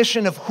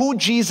recognition of who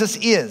Jesus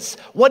is,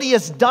 what he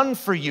has done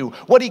for you,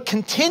 what he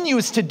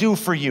continues to do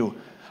for you,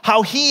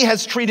 how he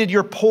has treated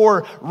your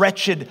poor,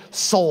 wretched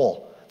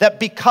soul. That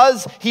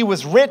because he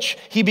was rich,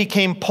 he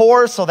became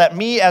poor so that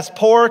me as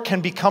poor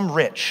can become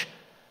rich.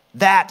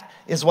 That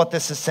is what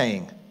this is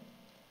saying.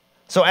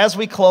 So as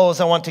we close,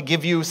 I want to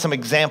give you some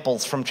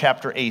examples from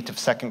chapter 8 of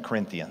 2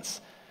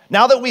 Corinthians.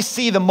 Now that we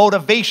see the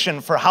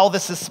motivation for how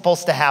this is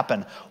supposed to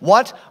happen,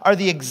 what are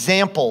the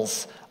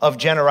examples of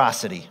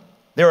generosity?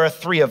 There are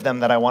 3 of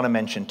them that I want to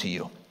mention to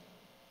you.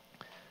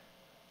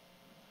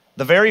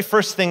 The very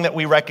first thing that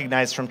we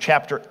recognize from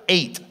chapter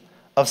 8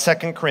 of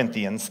 2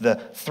 Corinthians, the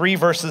 3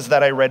 verses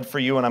that I read for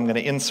you, and I'm going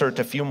to insert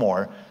a few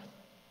more,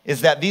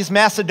 is that these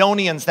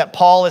Macedonians that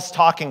Paul is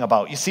talking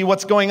about, you see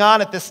what's going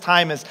on at this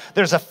time is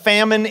there's a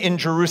famine in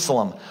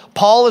Jerusalem.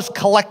 Paul is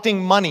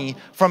collecting money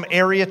from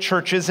area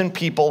churches and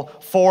people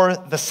for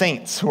the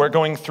saints who are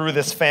going through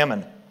this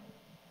famine.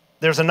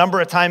 There's a number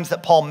of times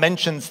that Paul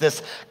mentions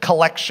this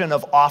collection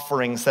of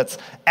offerings that's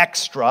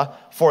extra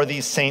for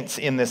these saints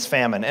in this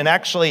famine. And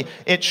actually,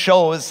 it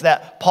shows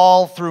that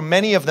Paul, through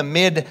many of the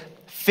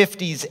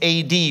mid-50s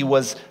AD,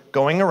 was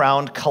going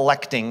around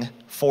collecting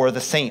for the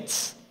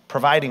saints,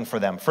 providing for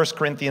them. 1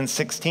 Corinthians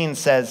 16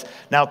 says,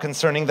 now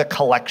concerning the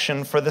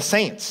collection for the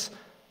saints.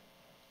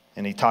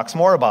 And he talks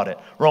more about it.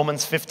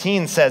 Romans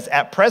 15 says,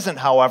 at present,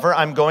 however,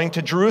 I'm going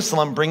to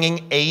Jerusalem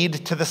bringing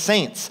aid to the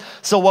saints.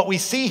 So what we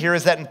see here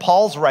is that in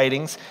Paul's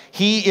writings,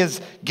 he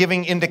is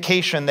giving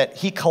indication that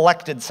he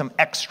collected some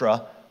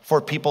extra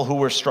for people who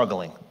were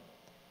struggling.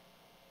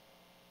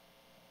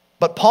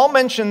 But Paul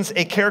mentions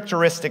a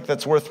characteristic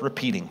that's worth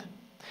repeating.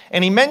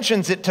 And he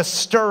mentions it to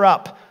stir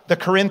up the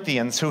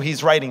Corinthians who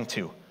he's writing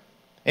to.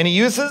 And he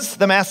uses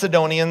the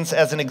Macedonians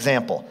as an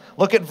example.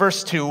 Look at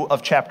verse 2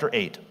 of chapter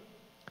 8.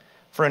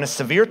 For in a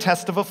severe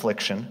test of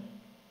affliction,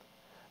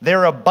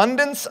 their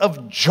abundance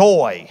of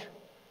joy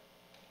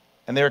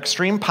and their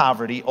extreme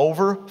poverty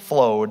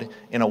overflowed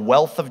in a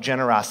wealth of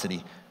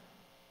generosity.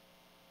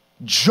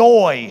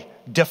 Joy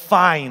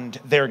defined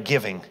their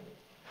giving.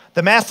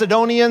 The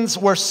Macedonians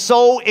were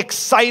so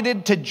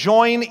excited to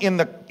join in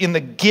the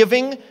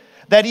giving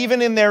that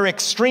even in their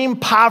extreme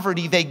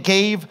poverty, they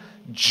gave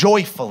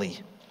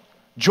joyfully.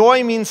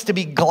 Joy means to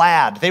be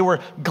glad. They were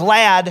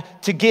glad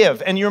to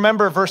give. And you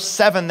remember verse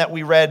 7 that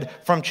we read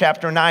from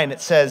chapter 9.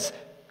 It says,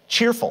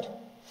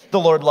 cheerful. The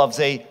Lord loves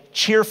a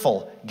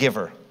cheerful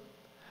giver.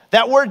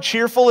 That word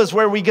cheerful is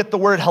where we get the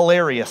word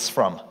hilarious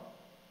from.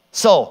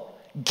 So,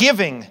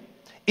 giving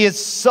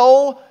is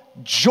so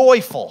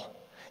joyful,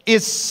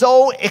 is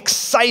so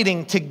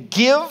exciting to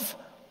give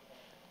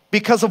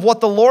because of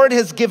what the Lord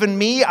has given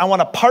me. I want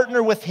to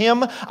partner with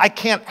him. I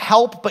can't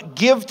help but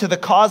give to the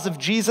cause of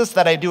Jesus,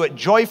 that I do it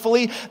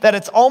joyfully, that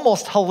it's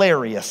almost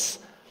hilarious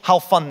how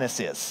fun this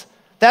is.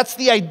 That's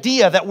the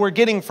idea that we're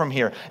getting from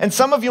here. And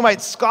some of you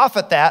might scoff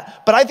at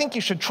that, but I think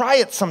you should try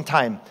it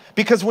sometime.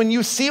 Because when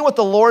you see what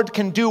the Lord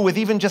can do with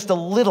even just a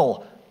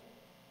little,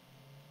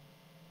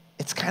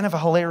 it's kind of a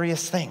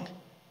hilarious thing.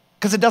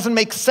 Because it doesn't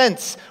make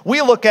sense.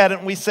 We look at it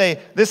and we say,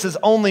 this is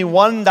only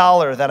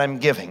 $1 that I'm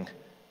giving.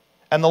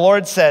 And the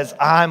Lord says,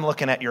 I'm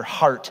looking at your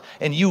heart,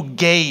 and you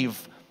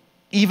gave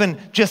even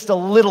just a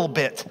little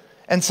bit.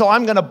 And so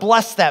I'm going to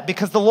bless that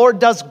because the Lord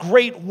does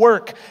great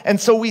work. And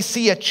so we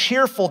see a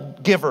cheerful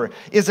giver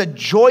is a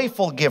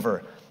joyful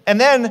giver. And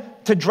then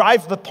to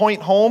drive the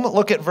point home,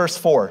 look at verse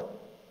 4.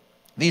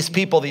 These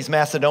people, these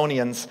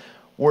Macedonians,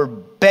 were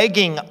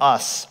begging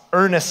us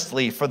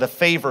earnestly for the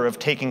favor of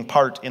taking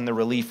part in the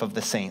relief of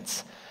the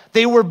saints.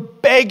 They were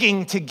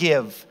begging to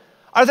give.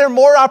 Are there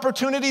more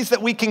opportunities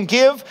that we can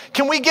give?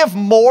 Can we give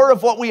more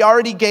of what we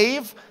already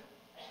gave?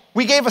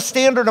 We gave a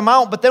standard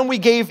amount, but then we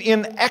gave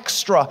in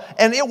extra.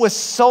 And it was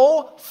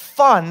so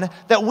fun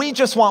that we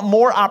just want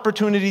more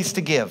opportunities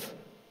to give.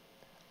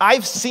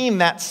 I've seen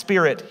that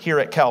spirit here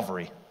at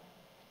Calvary.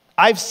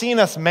 I've seen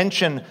us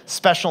mention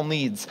special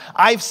needs.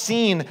 I've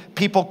seen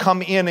people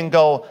come in and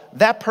go,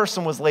 that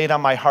person was laid on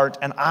my heart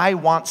and I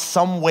want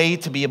some way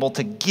to be able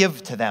to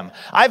give to them.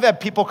 I've had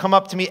people come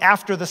up to me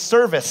after the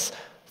service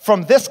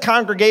from this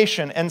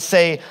congregation and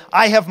say,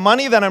 I have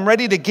money that I'm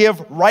ready to give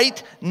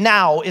right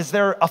now. Is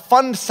there a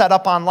fund set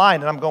up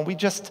online? And I'm going,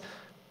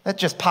 that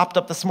just popped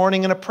up this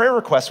morning in a prayer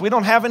request. We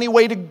don't have any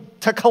way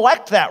to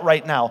collect that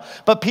right now.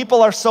 But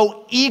people are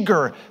so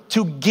eager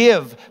to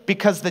give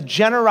because the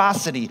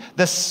generosity,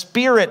 the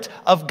Spirit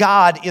of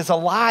God is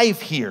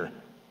alive here.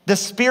 The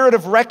spirit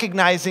of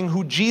recognizing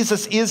who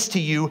Jesus is to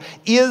you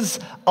is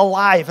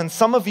alive. And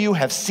some of you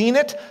have seen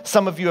it.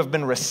 Some of you have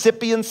been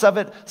recipients of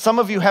it. Some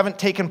of you haven't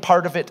taken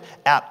part of it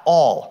at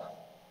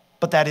all.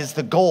 But that is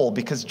the goal,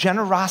 because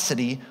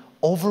generosity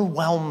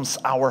overwhelms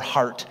our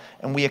heart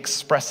and we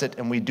express it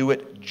and we do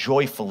it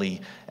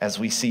joyfully, as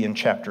we see in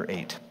chapter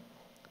 8.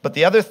 But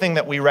the other thing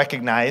that we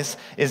recognize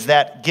is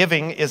that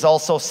giving is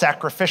also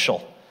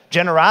sacrificial.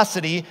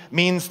 Generosity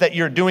means that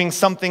you're doing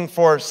something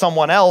for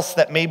someone else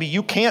that maybe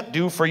you can't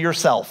do for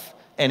yourself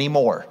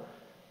anymore.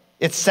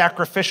 It's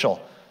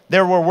sacrificial.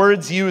 There were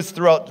words used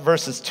throughout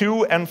verses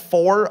 2 and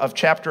 4 of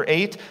chapter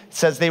 8. It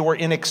says they were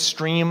in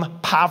extreme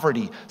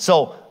poverty.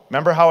 So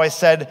remember how I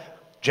said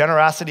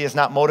generosity is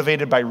not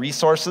motivated by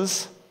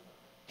resources?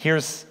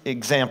 Here's an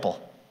example.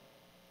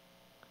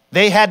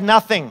 They had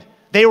nothing.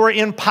 They were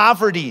in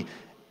poverty,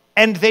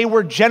 and they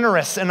were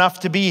generous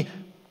enough to be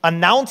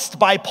announced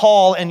by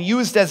Paul and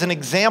used as an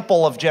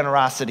example of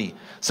generosity.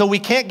 So we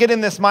can't get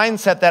in this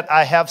mindset that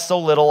I have so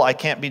little, I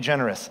can't be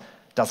generous.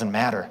 Doesn't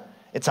matter.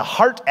 It's a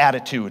heart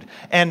attitude,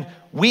 and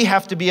we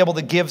have to be able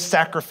to give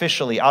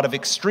sacrificially out of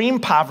extreme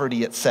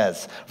poverty, it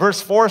says.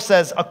 Verse 4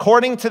 says,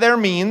 according to their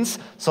means,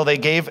 so they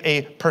gave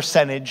a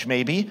percentage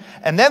maybe,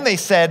 and then they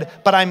said,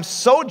 but I'm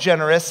so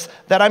generous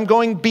that I'm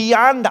going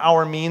beyond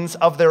our means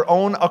of their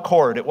own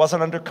accord. It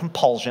wasn't under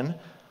compulsion.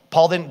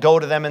 Paul didn't go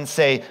to them and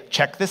say,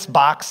 check this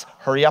box,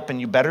 hurry up, and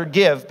you better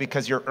give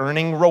because you're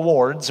earning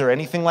rewards or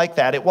anything like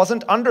that. It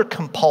wasn't under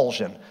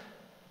compulsion.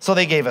 So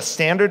they gave a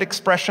standard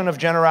expression of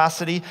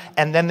generosity,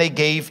 and then they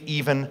gave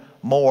even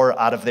more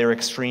out of their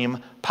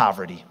extreme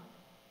poverty.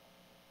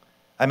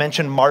 I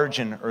mentioned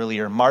margin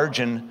earlier.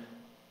 Margin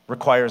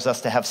requires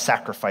us to have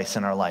sacrifice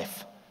in our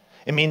life.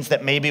 It means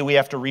that maybe we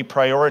have to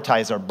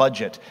reprioritize our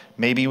budget.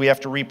 Maybe we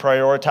have to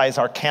reprioritize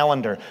our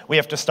calendar. We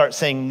have to start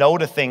saying no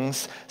to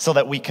things so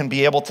that we can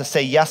be able to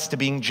say yes to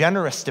being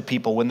generous to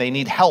people when they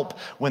need help,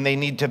 when they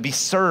need to be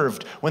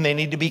served, when they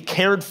need to be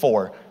cared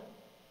for.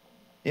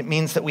 It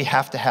means that we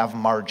have to have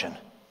margin.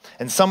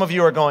 And some of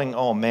you are going,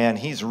 oh man,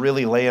 he's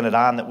really laying it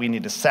on that we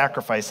need to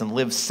sacrifice and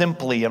live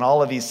simply and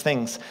all of these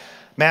things.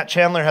 Matt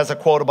Chandler has a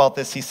quote about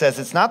this. He says,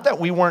 it's not that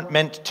we weren't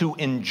meant to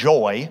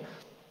enjoy,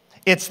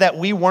 it's that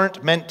we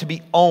weren't meant to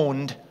be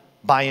owned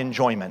by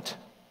enjoyment.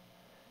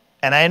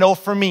 And I know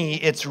for me,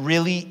 it's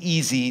really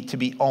easy to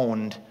be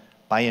owned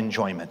by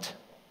enjoyment.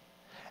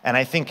 And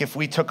I think if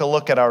we took a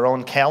look at our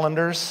own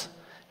calendars,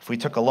 if we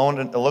took a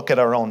look at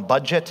our own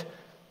budget,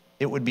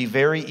 it would be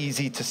very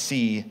easy to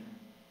see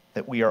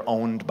that we are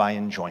owned by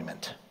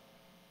enjoyment.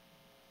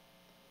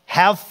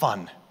 Have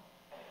fun.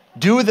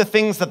 Do the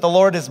things that the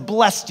Lord has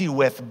blessed you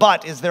with,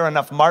 but is there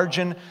enough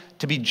margin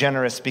to be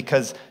generous?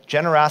 Because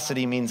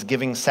generosity means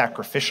giving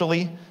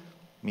sacrificially,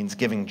 means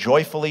giving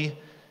joyfully,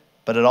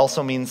 but it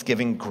also means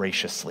giving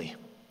graciously.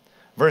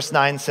 Verse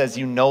 9 says,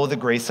 you know the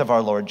grace of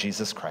our Lord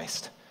Jesus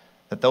Christ,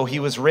 that though he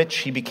was rich,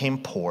 he became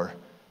poor,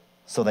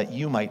 so that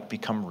you might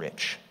become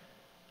rich.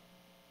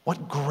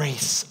 What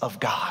grace of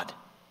God.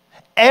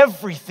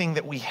 Everything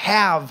that we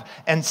have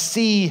and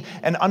see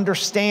and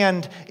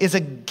understand is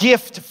a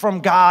gift from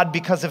God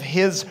because of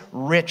his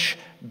rich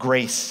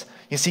grace.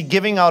 You see,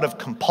 giving out of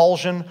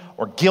compulsion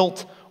or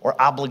guilt or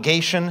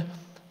obligation,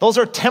 those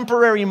are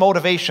temporary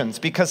motivations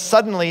because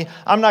suddenly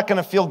I'm not going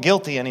to feel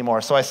guilty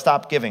anymore, so I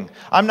stop giving.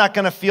 I'm not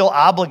going to feel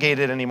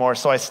obligated anymore,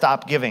 so I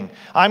stop giving.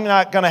 I'm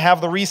not going to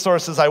have the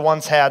resources I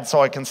once had,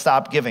 so I can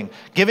stop giving.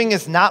 Giving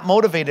is not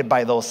motivated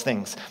by those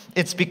things.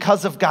 It's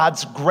because of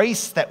God's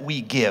grace that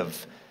we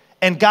give.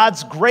 And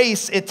God's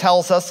grace, it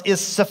tells us,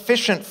 is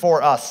sufficient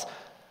for us.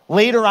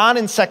 Later on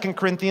in 2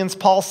 Corinthians,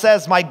 Paul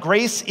says, my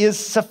grace is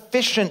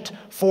sufficient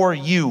for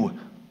you.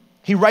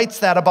 He writes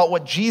that about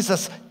what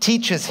Jesus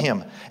teaches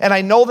him. And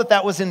I know that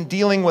that was in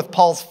dealing with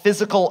Paul's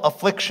physical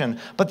affliction,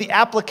 but the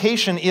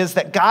application is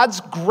that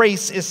God's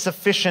grace is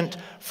sufficient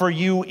for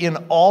you in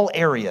all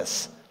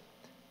areas.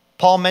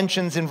 Paul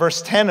mentions in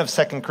verse 10 of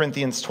 2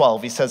 Corinthians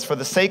 12, he says, for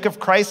the sake of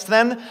Christ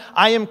then,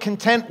 I am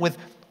content with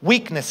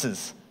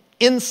weaknesses,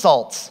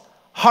 insults,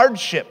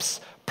 hardships,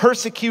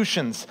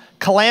 persecutions,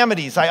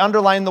 calamities. I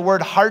underline the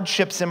word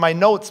hardships in my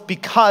notes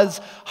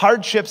because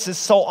hardships is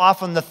so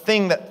often the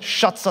thing that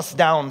shuts us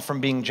down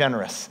from being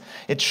generous.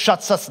 It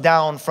shuts us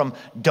down from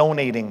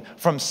donating,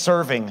 from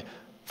serving,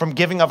 from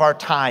giving of our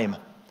time.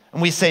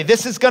 And we say,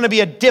 this is going to be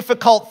a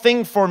difficult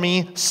thing for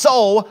me,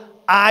 so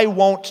I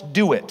won't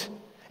do it.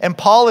 And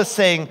Paul is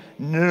saying,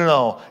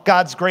 no,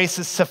 God's grace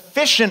is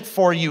sufficient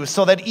for you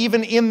so that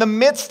even in the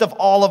midst of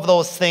all of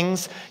those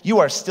things, you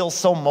are still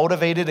so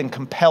motivated and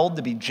compelled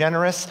to be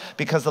generous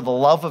because of the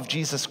love of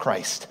Jesus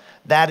Christ.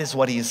 That is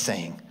what he is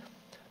saying.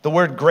 The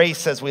word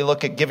grace, as we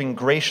look at giving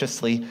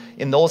graciously,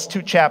 in those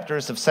two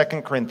chapters of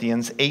 2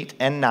 Corinthians 8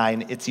 and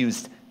 9, it's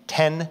used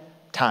 10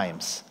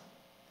 times.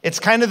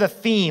 It's kind of the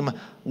theme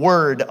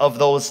word of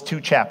those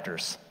two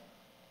chapters.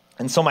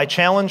 And so my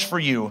challenge for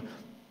you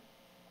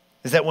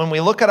is that when we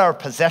look at our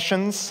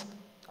possessions,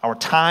 our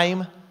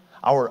time,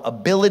 our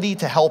ability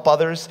to help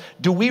others,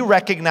 do we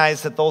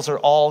recognize that those are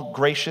all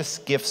gracious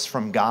gifts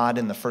from God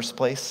in the first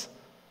place?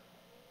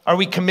 Are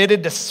we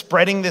committed to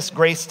spreading this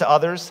grace to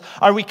others?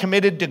 Are we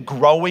committed to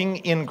growing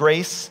in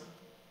grace?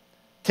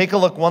 Take a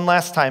look one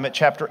last time at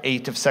chapter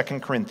 8 of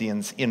 2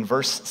 Corinthians in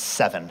verse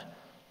 7. It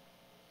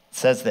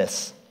says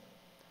this,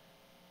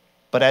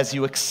 but as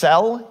you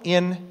excel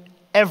in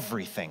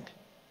everything,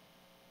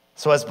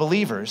 so as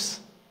believers,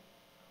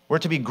 we're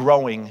to be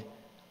growing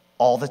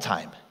all the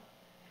time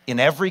in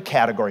every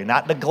category,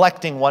 not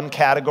neglecting one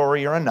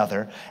category or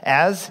another,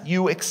 as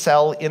you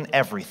excel in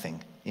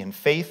everything, in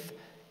faith,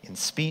 in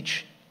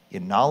speech,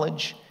 in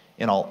knowledge,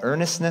 in all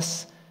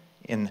earnestness,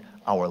 in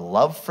our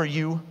love for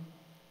you,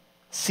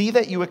 see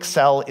that you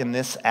excel in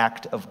this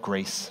act of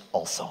grace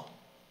also.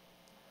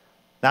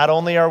 Not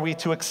only are we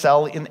to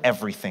excel in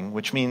everything,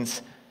 which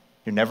means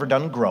you're never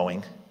done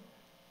growing,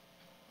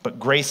 but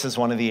grace is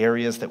one of the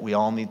areas that we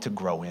all need to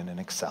grow in and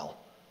excel.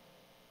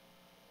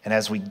 And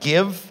as we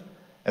give,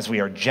 as we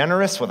are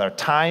generous with our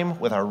time,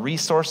 with our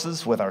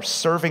resources, with our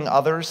serving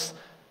others,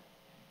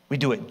 we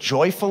do it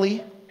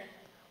joyfully,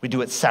 we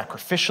do it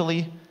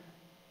sacrificially, and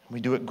we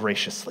do it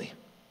graciously.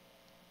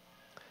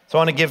 So I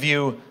want to give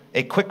you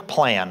a quick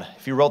plan.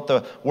 If you wrote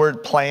the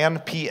word plan,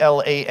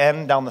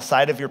 P-L-A-N, down the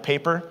side of your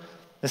paper,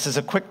 this is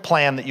a quick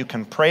plan that you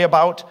can pray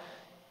about,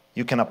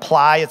 you can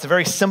apply. It's a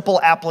very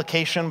simple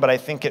application, but I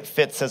think it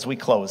fits as we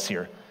close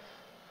here.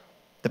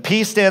 The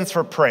P stands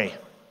for pray.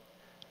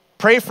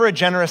 Pray for a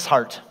generous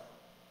heart.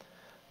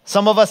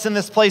 Some of us in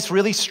this place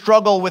really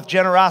struggle with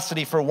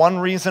generosity for one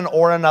reason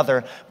or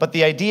another, but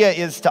the idea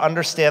is to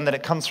understand that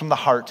it comes from the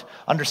heart,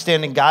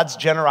 understanding God's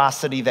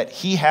generosity that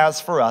He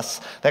has for us,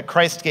 that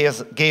Christ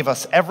gave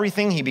us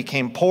everything. He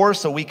became poor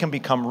so we can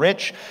become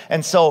rich.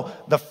 And so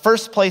the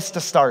first place to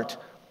start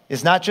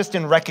is not just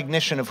in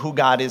recognition of who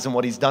God is and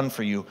what He's done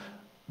for you,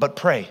 but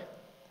pray.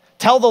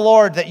 Tell the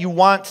Lord that you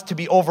want to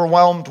be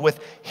overwhelmed with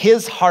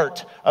His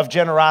heart of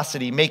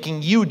generosity,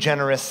 making you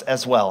generous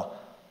as well.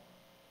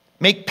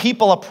 Make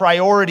people a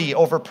priority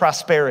over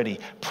prosperity.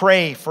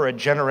 Pray for a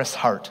generous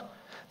heart.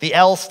 The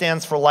L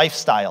stands for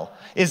lifestyle.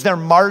 Is there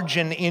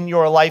margin in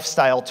your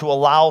lifestyle to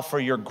allow for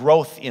your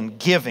growth in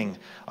giving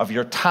of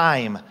your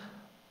time,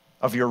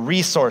 of your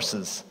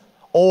resources?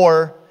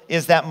 Or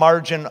is that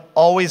margin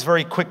always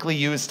very quickly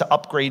used to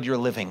upgrade your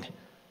living?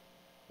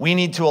 We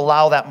need to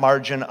allow that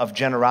margin of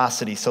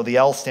generosity. So the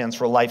L stands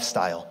for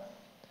lifestyle.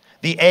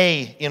 The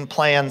A in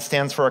plan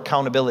stands for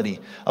accountability.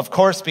 Of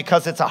course,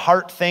 because it's a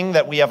heart thing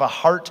that we have a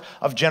heart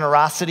of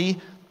generosity,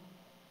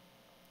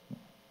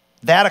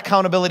 that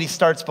accountability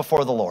starts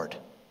before the Lord.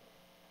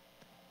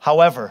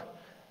 However,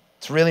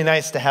 it's really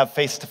nice to have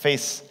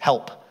face-to-face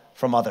help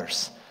from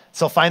others.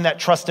 So find that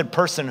trusted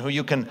person who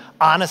you can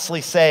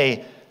honestly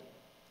say,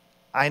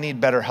 I need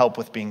better help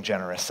with being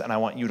generous, and I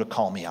want you to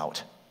call me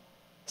out.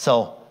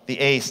 So the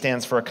A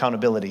stands for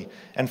accountability.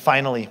 And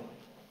finally,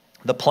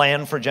 the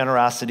plan for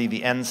generosity,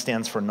 the N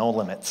stands for no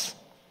limits.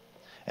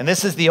 And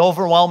this is the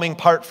overwhelming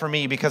part for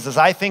me, because as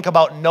I think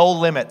about no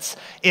limits,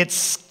 it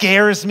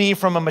scares me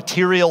from a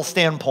material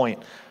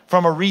standpoint,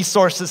 from a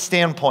resources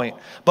standpoint.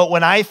 But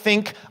when I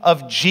think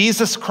of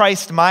Jesus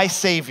Christ, my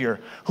Savior,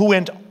 who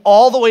went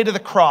all the way to the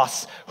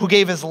cross, who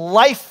gave His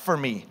life for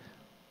me,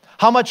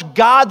 how much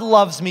God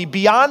loves me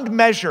beyond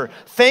measure.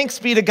 Thanks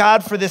be to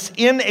God for this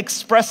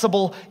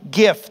inexpressible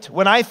gift.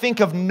 When I think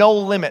of no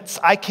limits,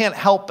 I can't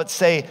help but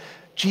say,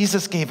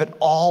 Jesus gave it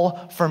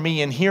all for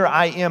me, and here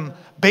I am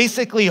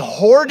basically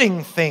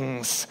hoarding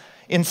things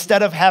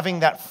instead of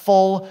having that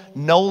full,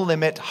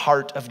 no-limit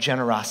heart of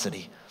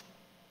generosity.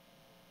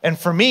 And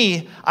for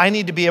me, I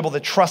need to be able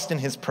to trust in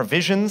His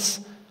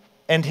provisions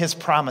and His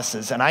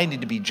promises, and I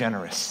need to be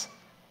generous.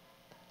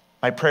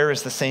 My prayer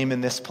is the same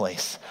in this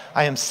place.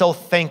 I am so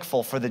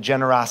thankful for the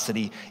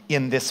generosity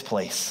in this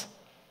place.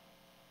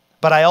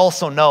 But I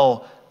also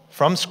know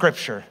from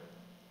Scripture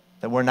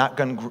that we're not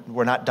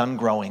done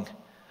growing.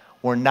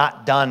 We're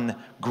not done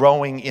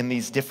growing in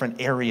these different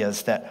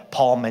areas that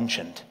Paul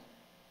mentioned.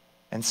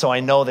 And so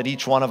I know that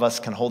each one of us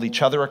can hold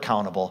each other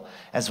accountable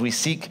as we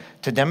seek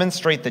to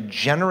demonstrate the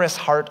generous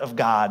heart of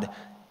God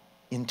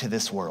into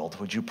this world.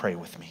 Would you pray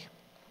with me?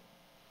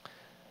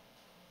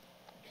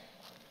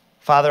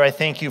 Father, I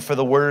thank you for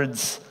the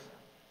words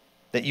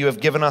that you have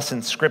given us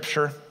in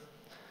Scripture.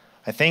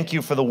 I thank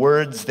you for the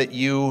words that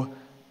you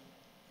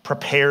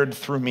prepared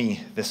through me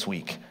this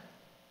week.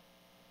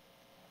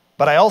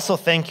 But I also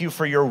thank you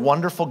for your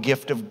wonderful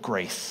gift of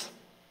grace,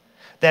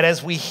 that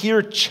as we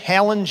hear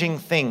challenging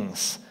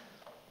things,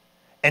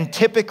 and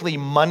typically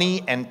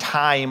money and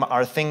time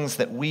are things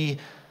that we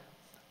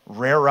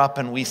rear up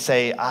and we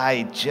say,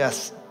 I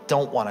just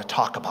don't want to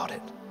talk about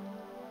it.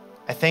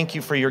 I thank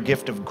you for your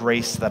gift of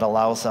grace that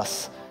allows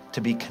us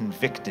to be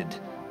convicted,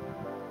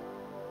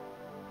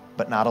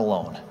 but not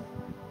alone.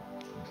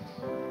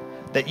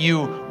 That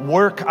you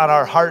work on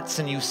our hearts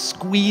and you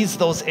squeeze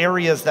those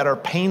areas that are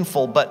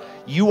painful, but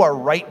you are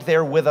right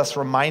there with us,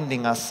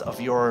 reminding us of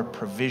your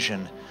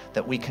provision,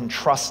 that we can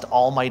trust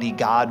Almighty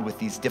God with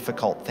these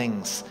difficult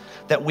things,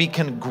 that we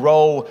can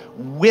grow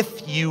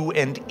with you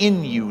and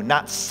in you,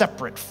 not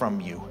separate from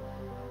you.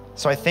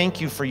 So I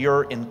thank you for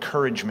your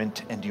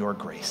encouragement and your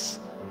grace.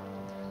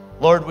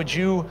 Lord, would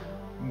you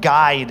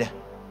guide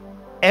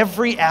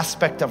every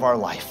aspect of our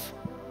life,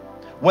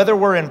 whether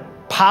we're in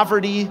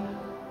poverty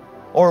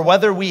or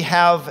whether we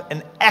have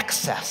an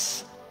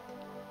excess.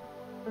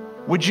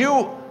 Would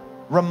you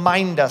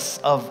remind us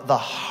of the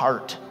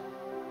heart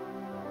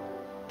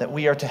that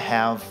we are to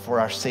have for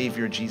our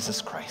Savior,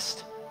 Jesus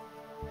Christ?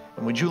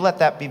 And would you let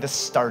that be the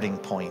starting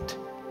point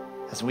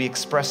as we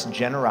express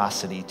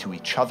generosity to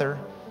each other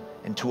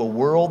and to a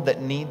world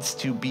that needs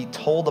to be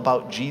told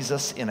about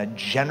Jesus in a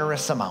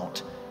generous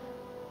amount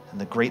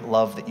and the great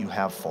love that you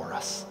have for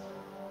us.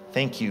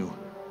 Thank you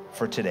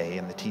for today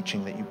and the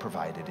teaching that you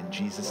provided. In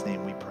Jesus'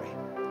 name we pray.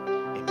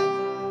 Amen.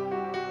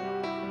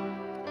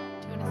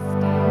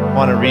 I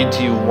want to read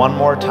to you one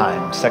more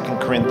time, 2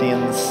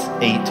 Corinthians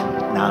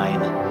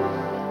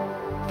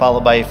 8:9,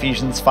 followed by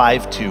Ephesians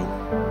 5:2.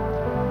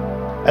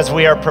 As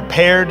we are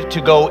prepared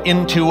to go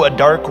into a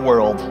dark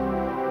world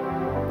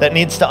that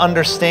needs to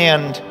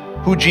understand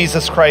who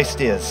Jesus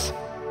Christ is.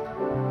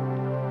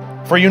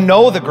 For you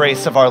know the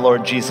grace of our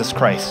Lord Jesus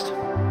Christ,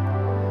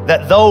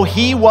 that though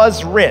he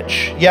was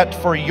rich, yet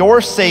for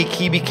your sake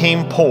he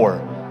became poor,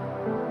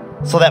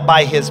 so that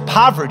by his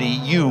poverty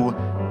you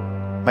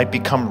might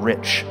become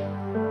rich.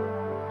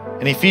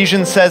 And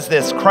Ephesians says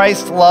this,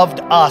 Christ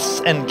loved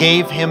us and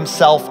gave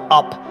himself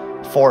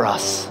up for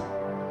us.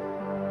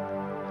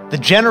 The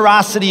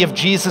generosity of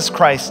Jesus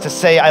Christ to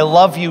say, I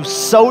love you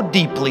so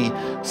deeply,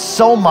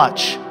 so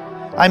much.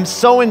 I'm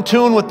so in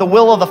tune with the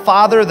will of the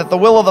Father that the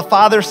will of the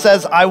Father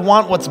says, I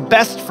want what's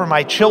best for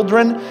my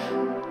children,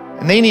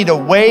 and they need a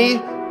way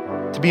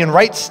to be in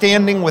right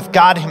standing with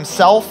God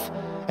himself.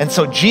 And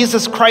so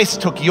Jesus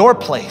Christ took your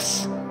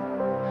place.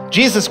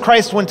 Jesus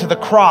Christ went to the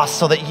cross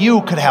so that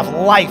you could have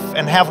life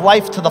and have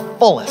life to the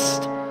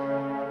fullest.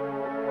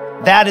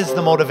 That is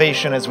the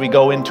motivation as we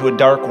go into a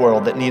dark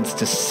world that needs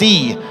to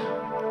see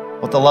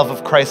what the love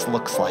of Christ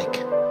looks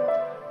like.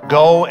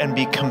 Go and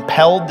be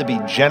compelled to be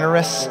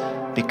generous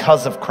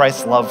because of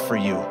Christ's love for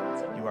you.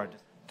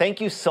 Thank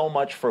you so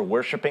much for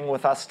worshiping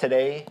with us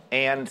today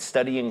and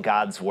studying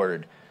God's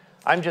Word.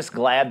 I'm just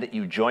glad that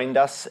you joined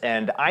us,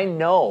 and I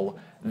know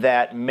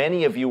that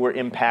many of you were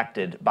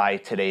impacted by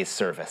today's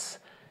service.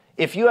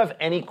 If you have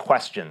any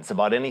questions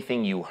about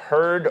anything you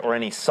heard or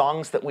any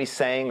songs that we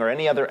sang or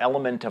any other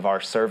element of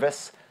our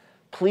service,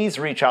 please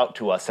reach out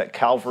to us at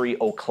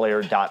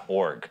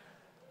calvaryauclair.org.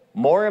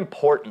 More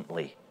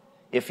importantly,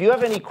 if you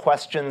have any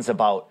questions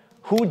about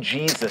who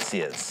Jesus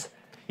is,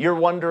 you're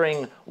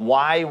wondering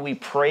why we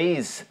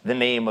praise the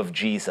name of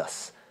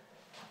Jesus.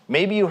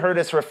 Maybe you heard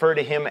us refer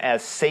to him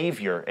as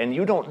Savior, and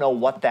you don't know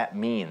what that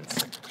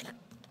means.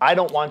 I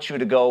don't want you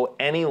to go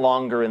any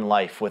longer in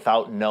life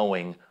without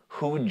knowing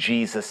who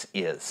Jesus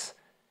is.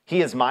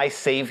 He is my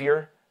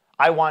Savior.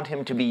 I want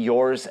him to be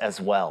yours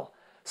as well.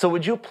 So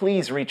would you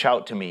please reach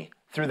out to me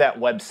through that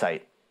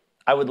website?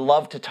 I would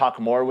love to talk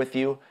more with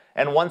you.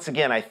 And once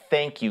again, I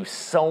thank you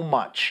so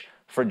much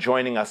for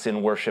joining us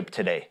in worship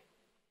today.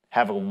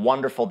 Have a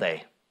wonderful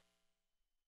day.